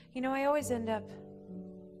favorites. You know, I always end up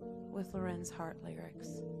with Loren's heart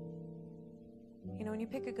lyrics. You know, when you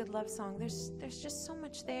pick a good love song, there's just so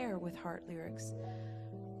much there with heart lyrics.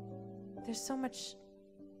 There's so much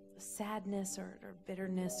sadness or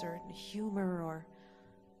bitterness or humor, or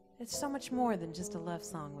it's so much more than just a love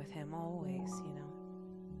song with him, always, you know.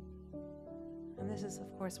 And this is,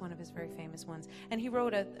 of course, one of his very famous ones. And he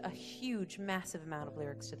wrote a huge, massive amount of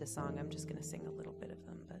lyrics to this song. I'm just going to sing a little bit of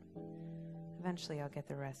them, but eventually I'll get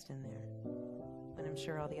the rest in there. And I'm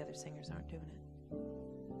sure all the other singers aren't doing it.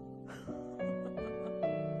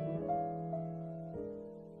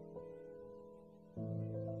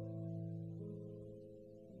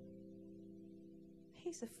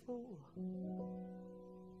 He's a fool,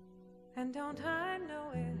 and don't I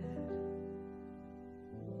know it?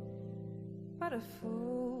 But a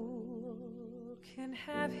fool can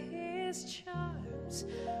have his charms.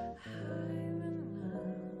 I'm in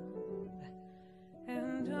love,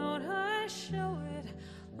 and don't I show it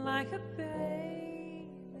like a babe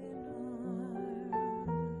in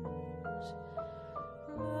arms?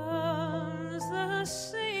 Love's the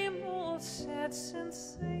same old sad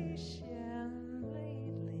sensation.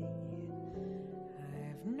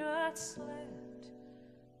 Not slept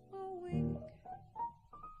a wink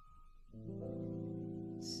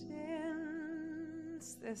since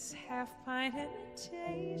this half-pint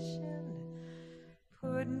imitation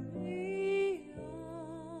put me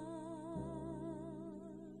on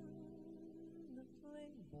the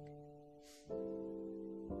blink.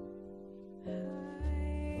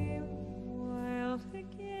 I'm wild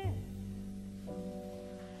again,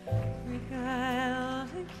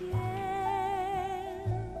 beguiled again.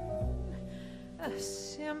 A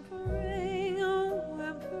simpering,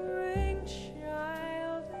 whimpering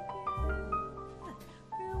child again,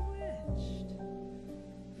 bewitched,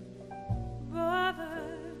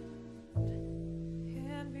 bothered,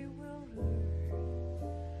 and bewildered.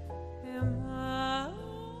 Am I?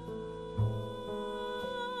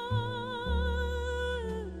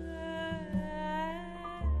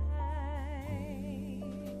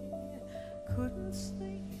 Couldn't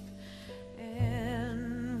sleep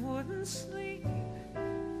and wouldn't sleep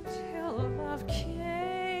till love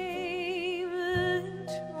came and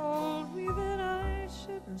told me that I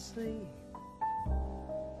shouldn't sleep.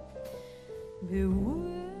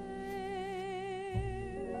 Bewitched,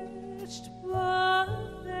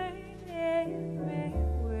 bothered, bewildered.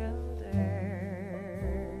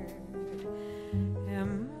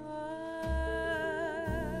 Am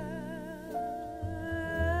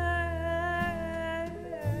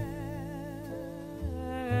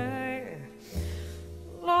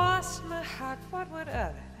lost my heart, what would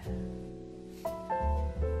of it?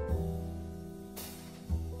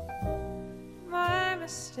 My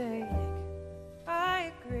mistake,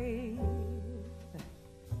 I agree.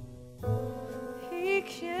 He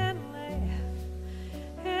can laugh,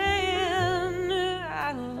 and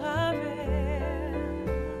I love it.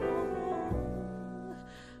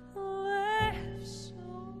 Laugh so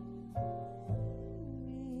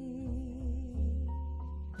mean.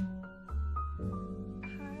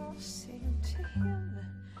 I'll sing to him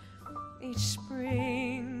each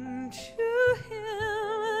spring, to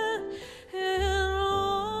him, and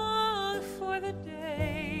long for the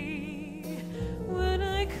day when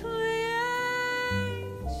I cling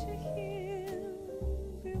to him,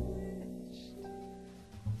 bewitched,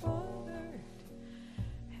 bothered,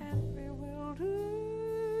 and bewildered.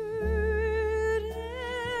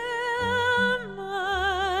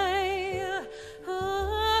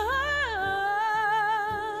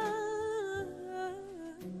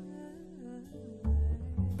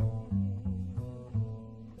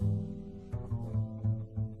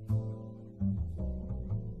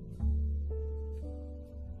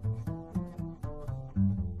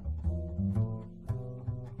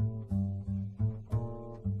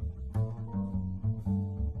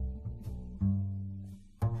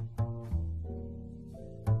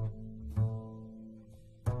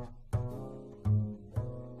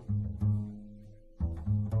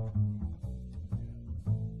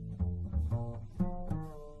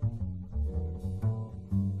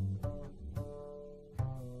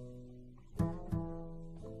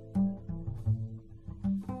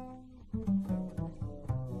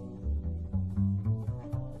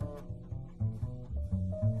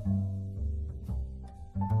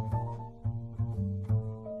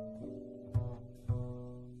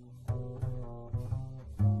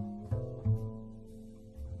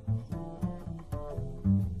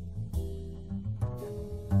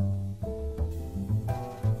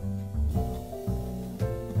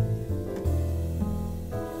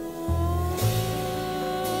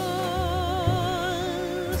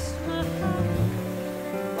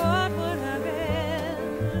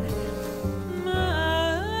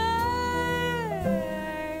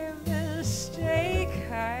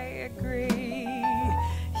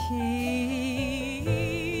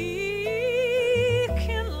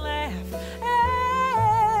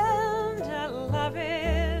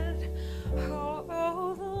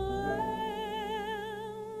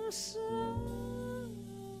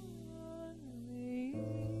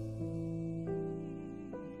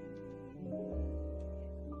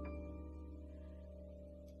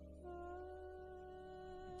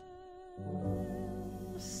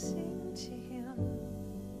 sing to him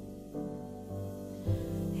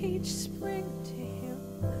each spring to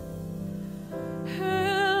him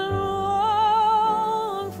and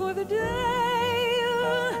long for the day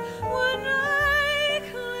when I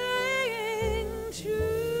cling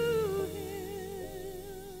to him.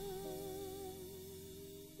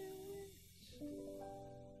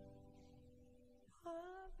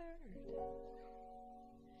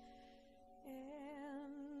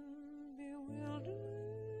 And bewildered.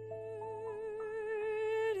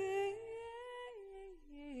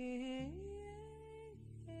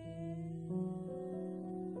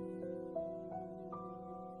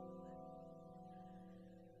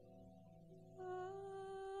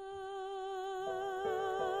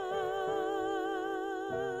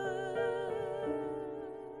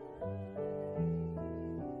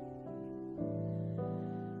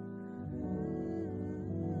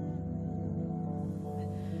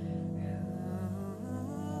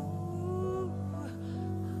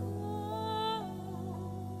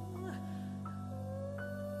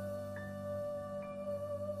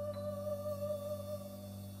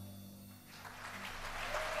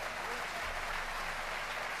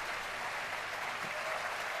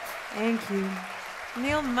 Thank you.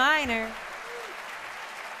 Neil Miner.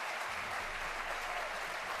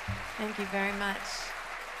 Thank you very much.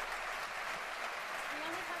 We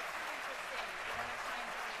only have time to sing. We don't have time to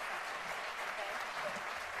read something, okay?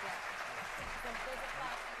 Yeah. So there's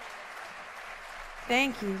applause.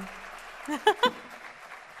 Thank you.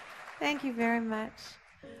 Thank you very much.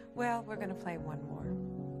 Well, we're going to play one more.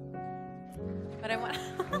 But I want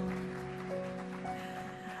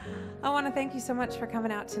to thank you so much for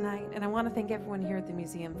coming out tonight, and I want to thank everyone here at the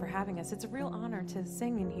museum for having us. It's a real honor to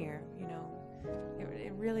sing in here, you know.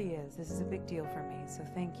 It really is. This is a big deal for me, so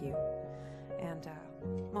thank you. And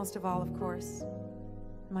most of all, of course,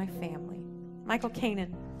 my family. Michael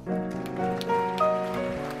Kanan.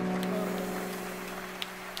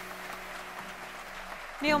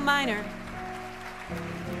 Neil Miner.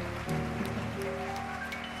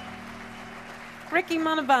 Ricky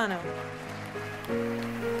Montalbano.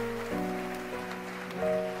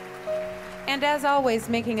 And as always,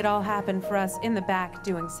 making it all happen for us in the back,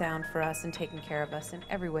 doing sound for us and taking care of us in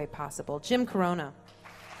every way possible, Jim Corona.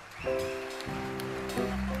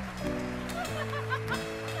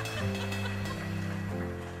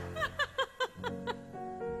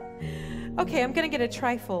 Okay, I'm gonna get a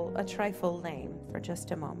trifle lame for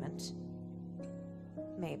just a moment.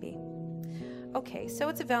 Maybe. Okay, so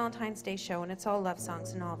it's a Valentine's Day show and it's all love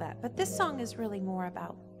songs and all that, but this song is really more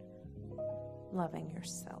about loving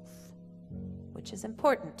yourself, which is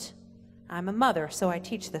important. I'm a mother, so I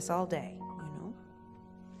teach this all day, you know?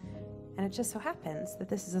 And it just so happens that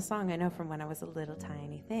this is a song I know from when I was a little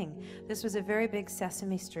tiny thing. This was a very big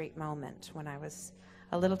Sesame Street moment when I was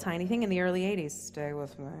a little tiny thing in the early 80s. Stay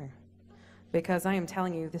with me. Because I am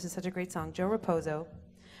telling you, this is such a great song. Joe Raposo.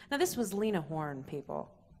 Now this was Lena Horne, people.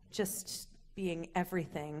 Just being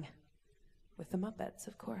everything with the Muppets,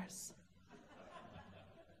 of course.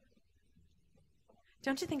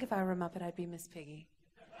 Don't you think if I were a Muppet, I'd be Miss Piggy?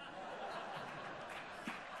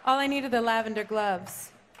 All I need are the lavender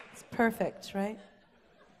gloves. It's perfect, right?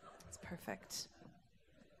 It's perfect.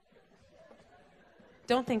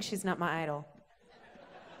 Don't think she's not my idol.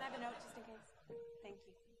 Can I have a note just in case? Thank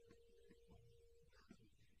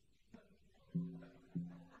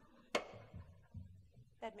you.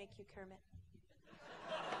 That'd make you Kermit.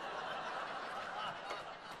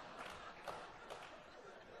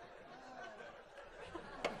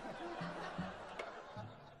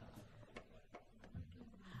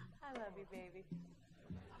 I love you, baby.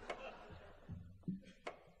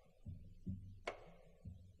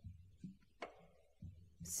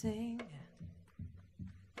 Sing,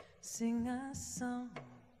 sing a song,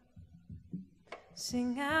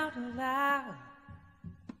 sing out loud,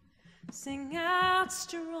 sing out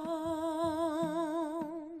strong,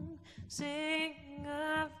 sing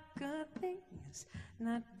of good things,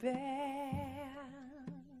 not bad.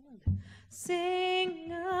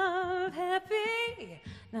 Sing of happy,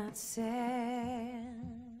 not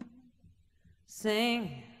sad.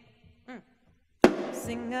 Sing,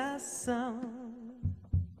 sing a song.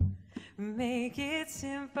 Make it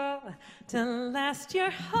simple to last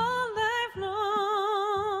your whole life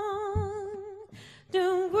long.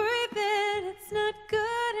 Don't worry that it's not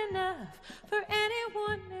good enough for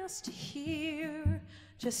anyone else to hear.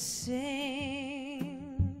 Just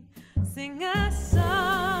sing, sing a song.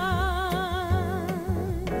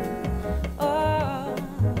 Oh,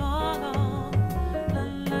 no, no. La,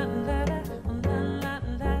 la, la, la, la, la, la,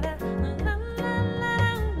 la, la, la, la,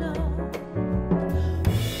 la.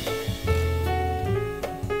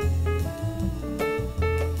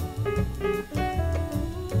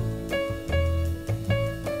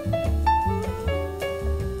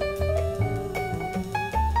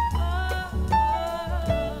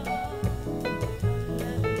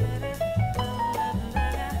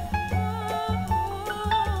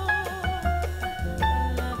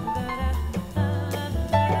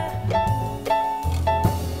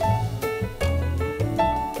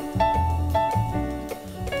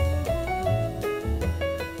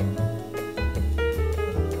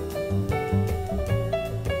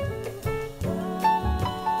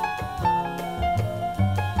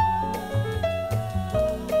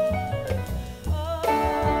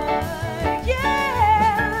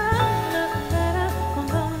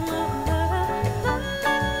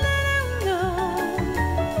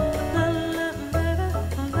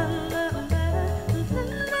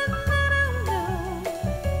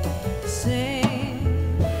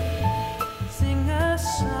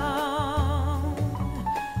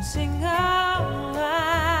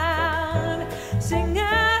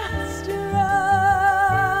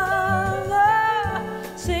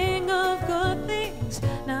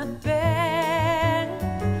 bed.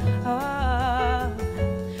 Oh,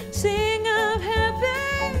 sing of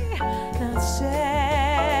happy, not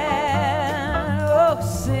sad. Oh,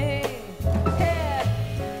 sing,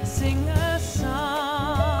 yeah, sing a song.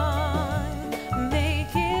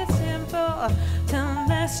 Make it simple to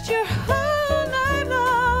last your whole life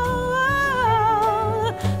long.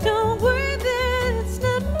 Don't worry that it's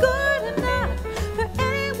not good enough for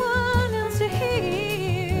anyone else to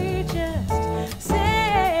hear. Just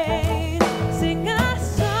sing a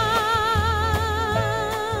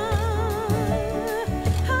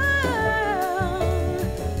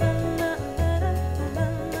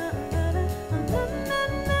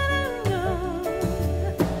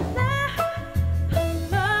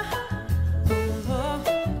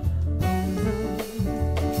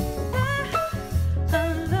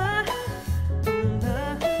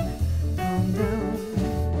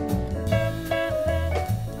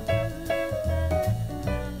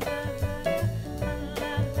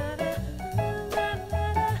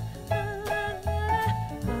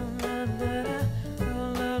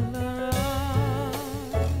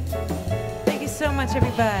Thank you so much,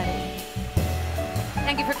 everybody.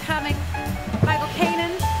 Thank you for coming. Michael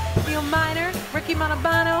Kanan, Neil Miner, Ricky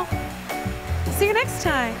Montalbano. See you next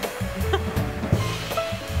time.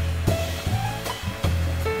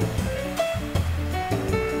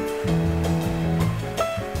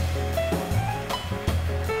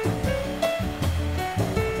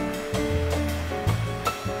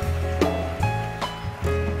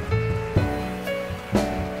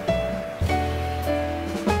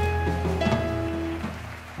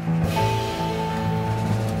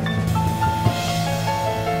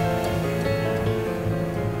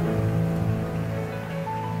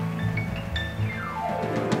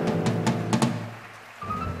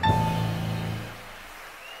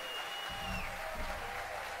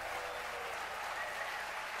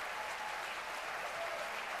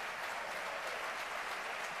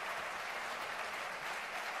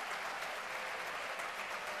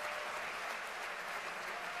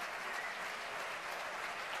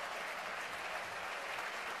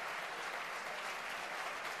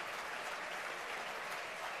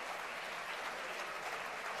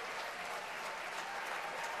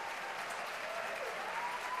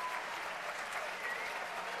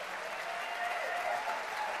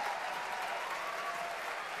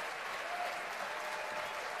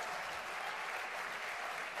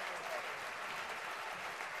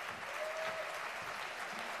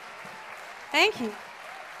 Thank you.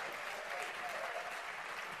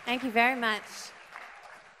 Thank you very much.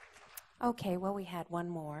 Okay, well, we had one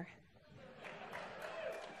more.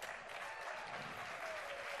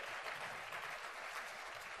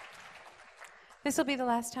 This will be the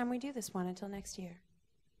last time we do this one until next year.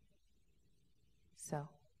 So,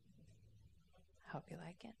 I hope you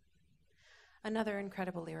like it. Another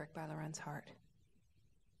incredible lyric by Lorenz Hart.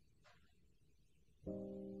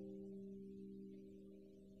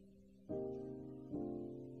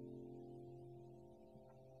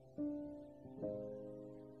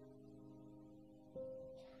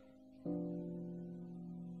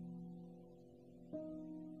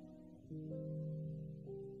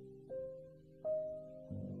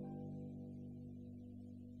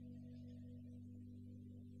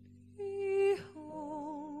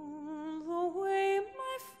 Behold the way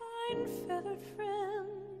my fine feathered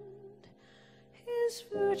friend his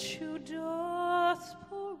virtue doth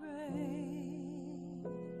parade.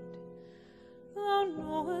 Thou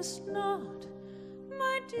knowest not,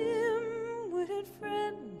 my dim-witted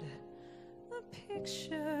friend, the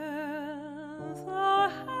picture thou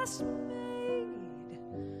hast made.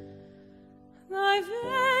 Thy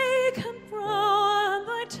vacant brow and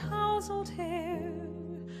thy tousled hair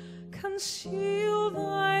conceal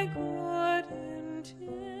thy good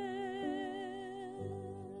intent.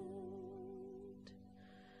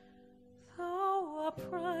 Thou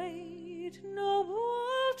upright,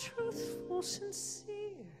 noble, truthful,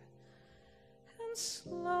 sincere, and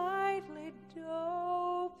slightly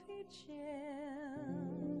dopey gent,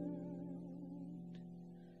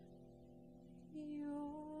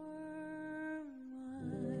 you're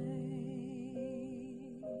mine.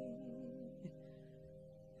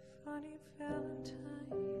 Funny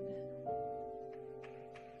Valentine.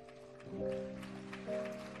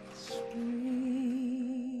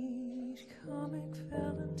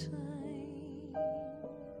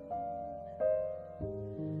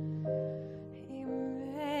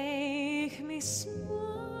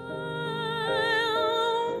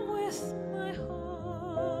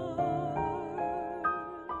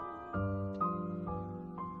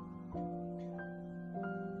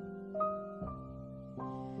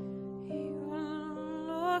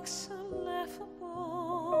 looks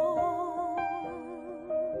laughable,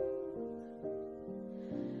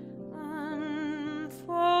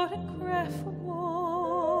 unphotographable.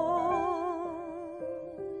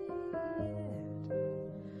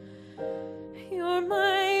 You're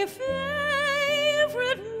my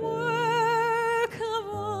favorite work of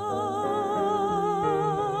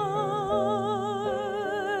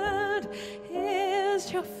art.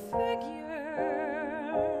 Is your figure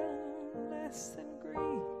less than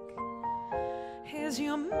Greek? Is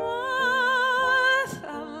your mouth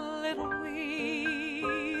a little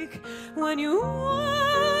weak when you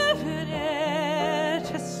open it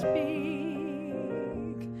to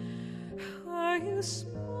speak? Are you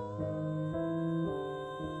small?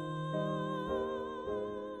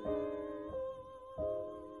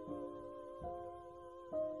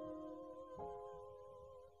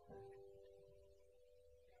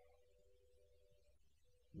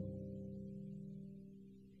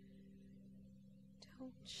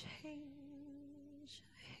 Don't change a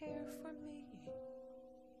hair for me.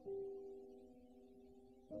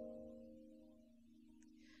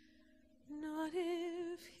 Not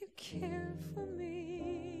if you care for me.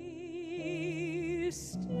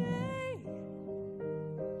 Stay,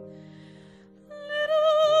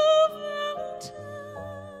 little Valentine.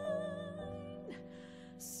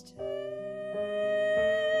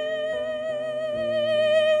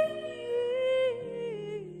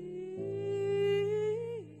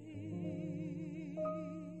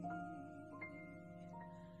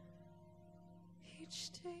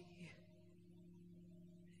 Each day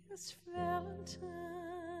is Valentine's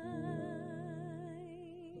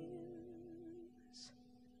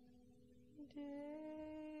Day.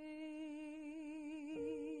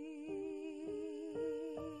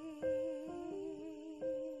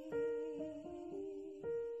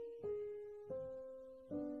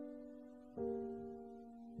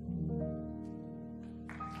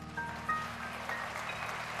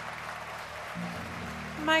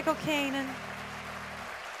 Michael Kanan,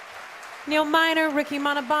 Neil Miner, Ricky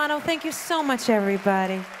Montalbano, thank you so much,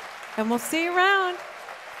 everybody. And we'll see you around.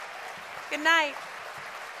 Good night.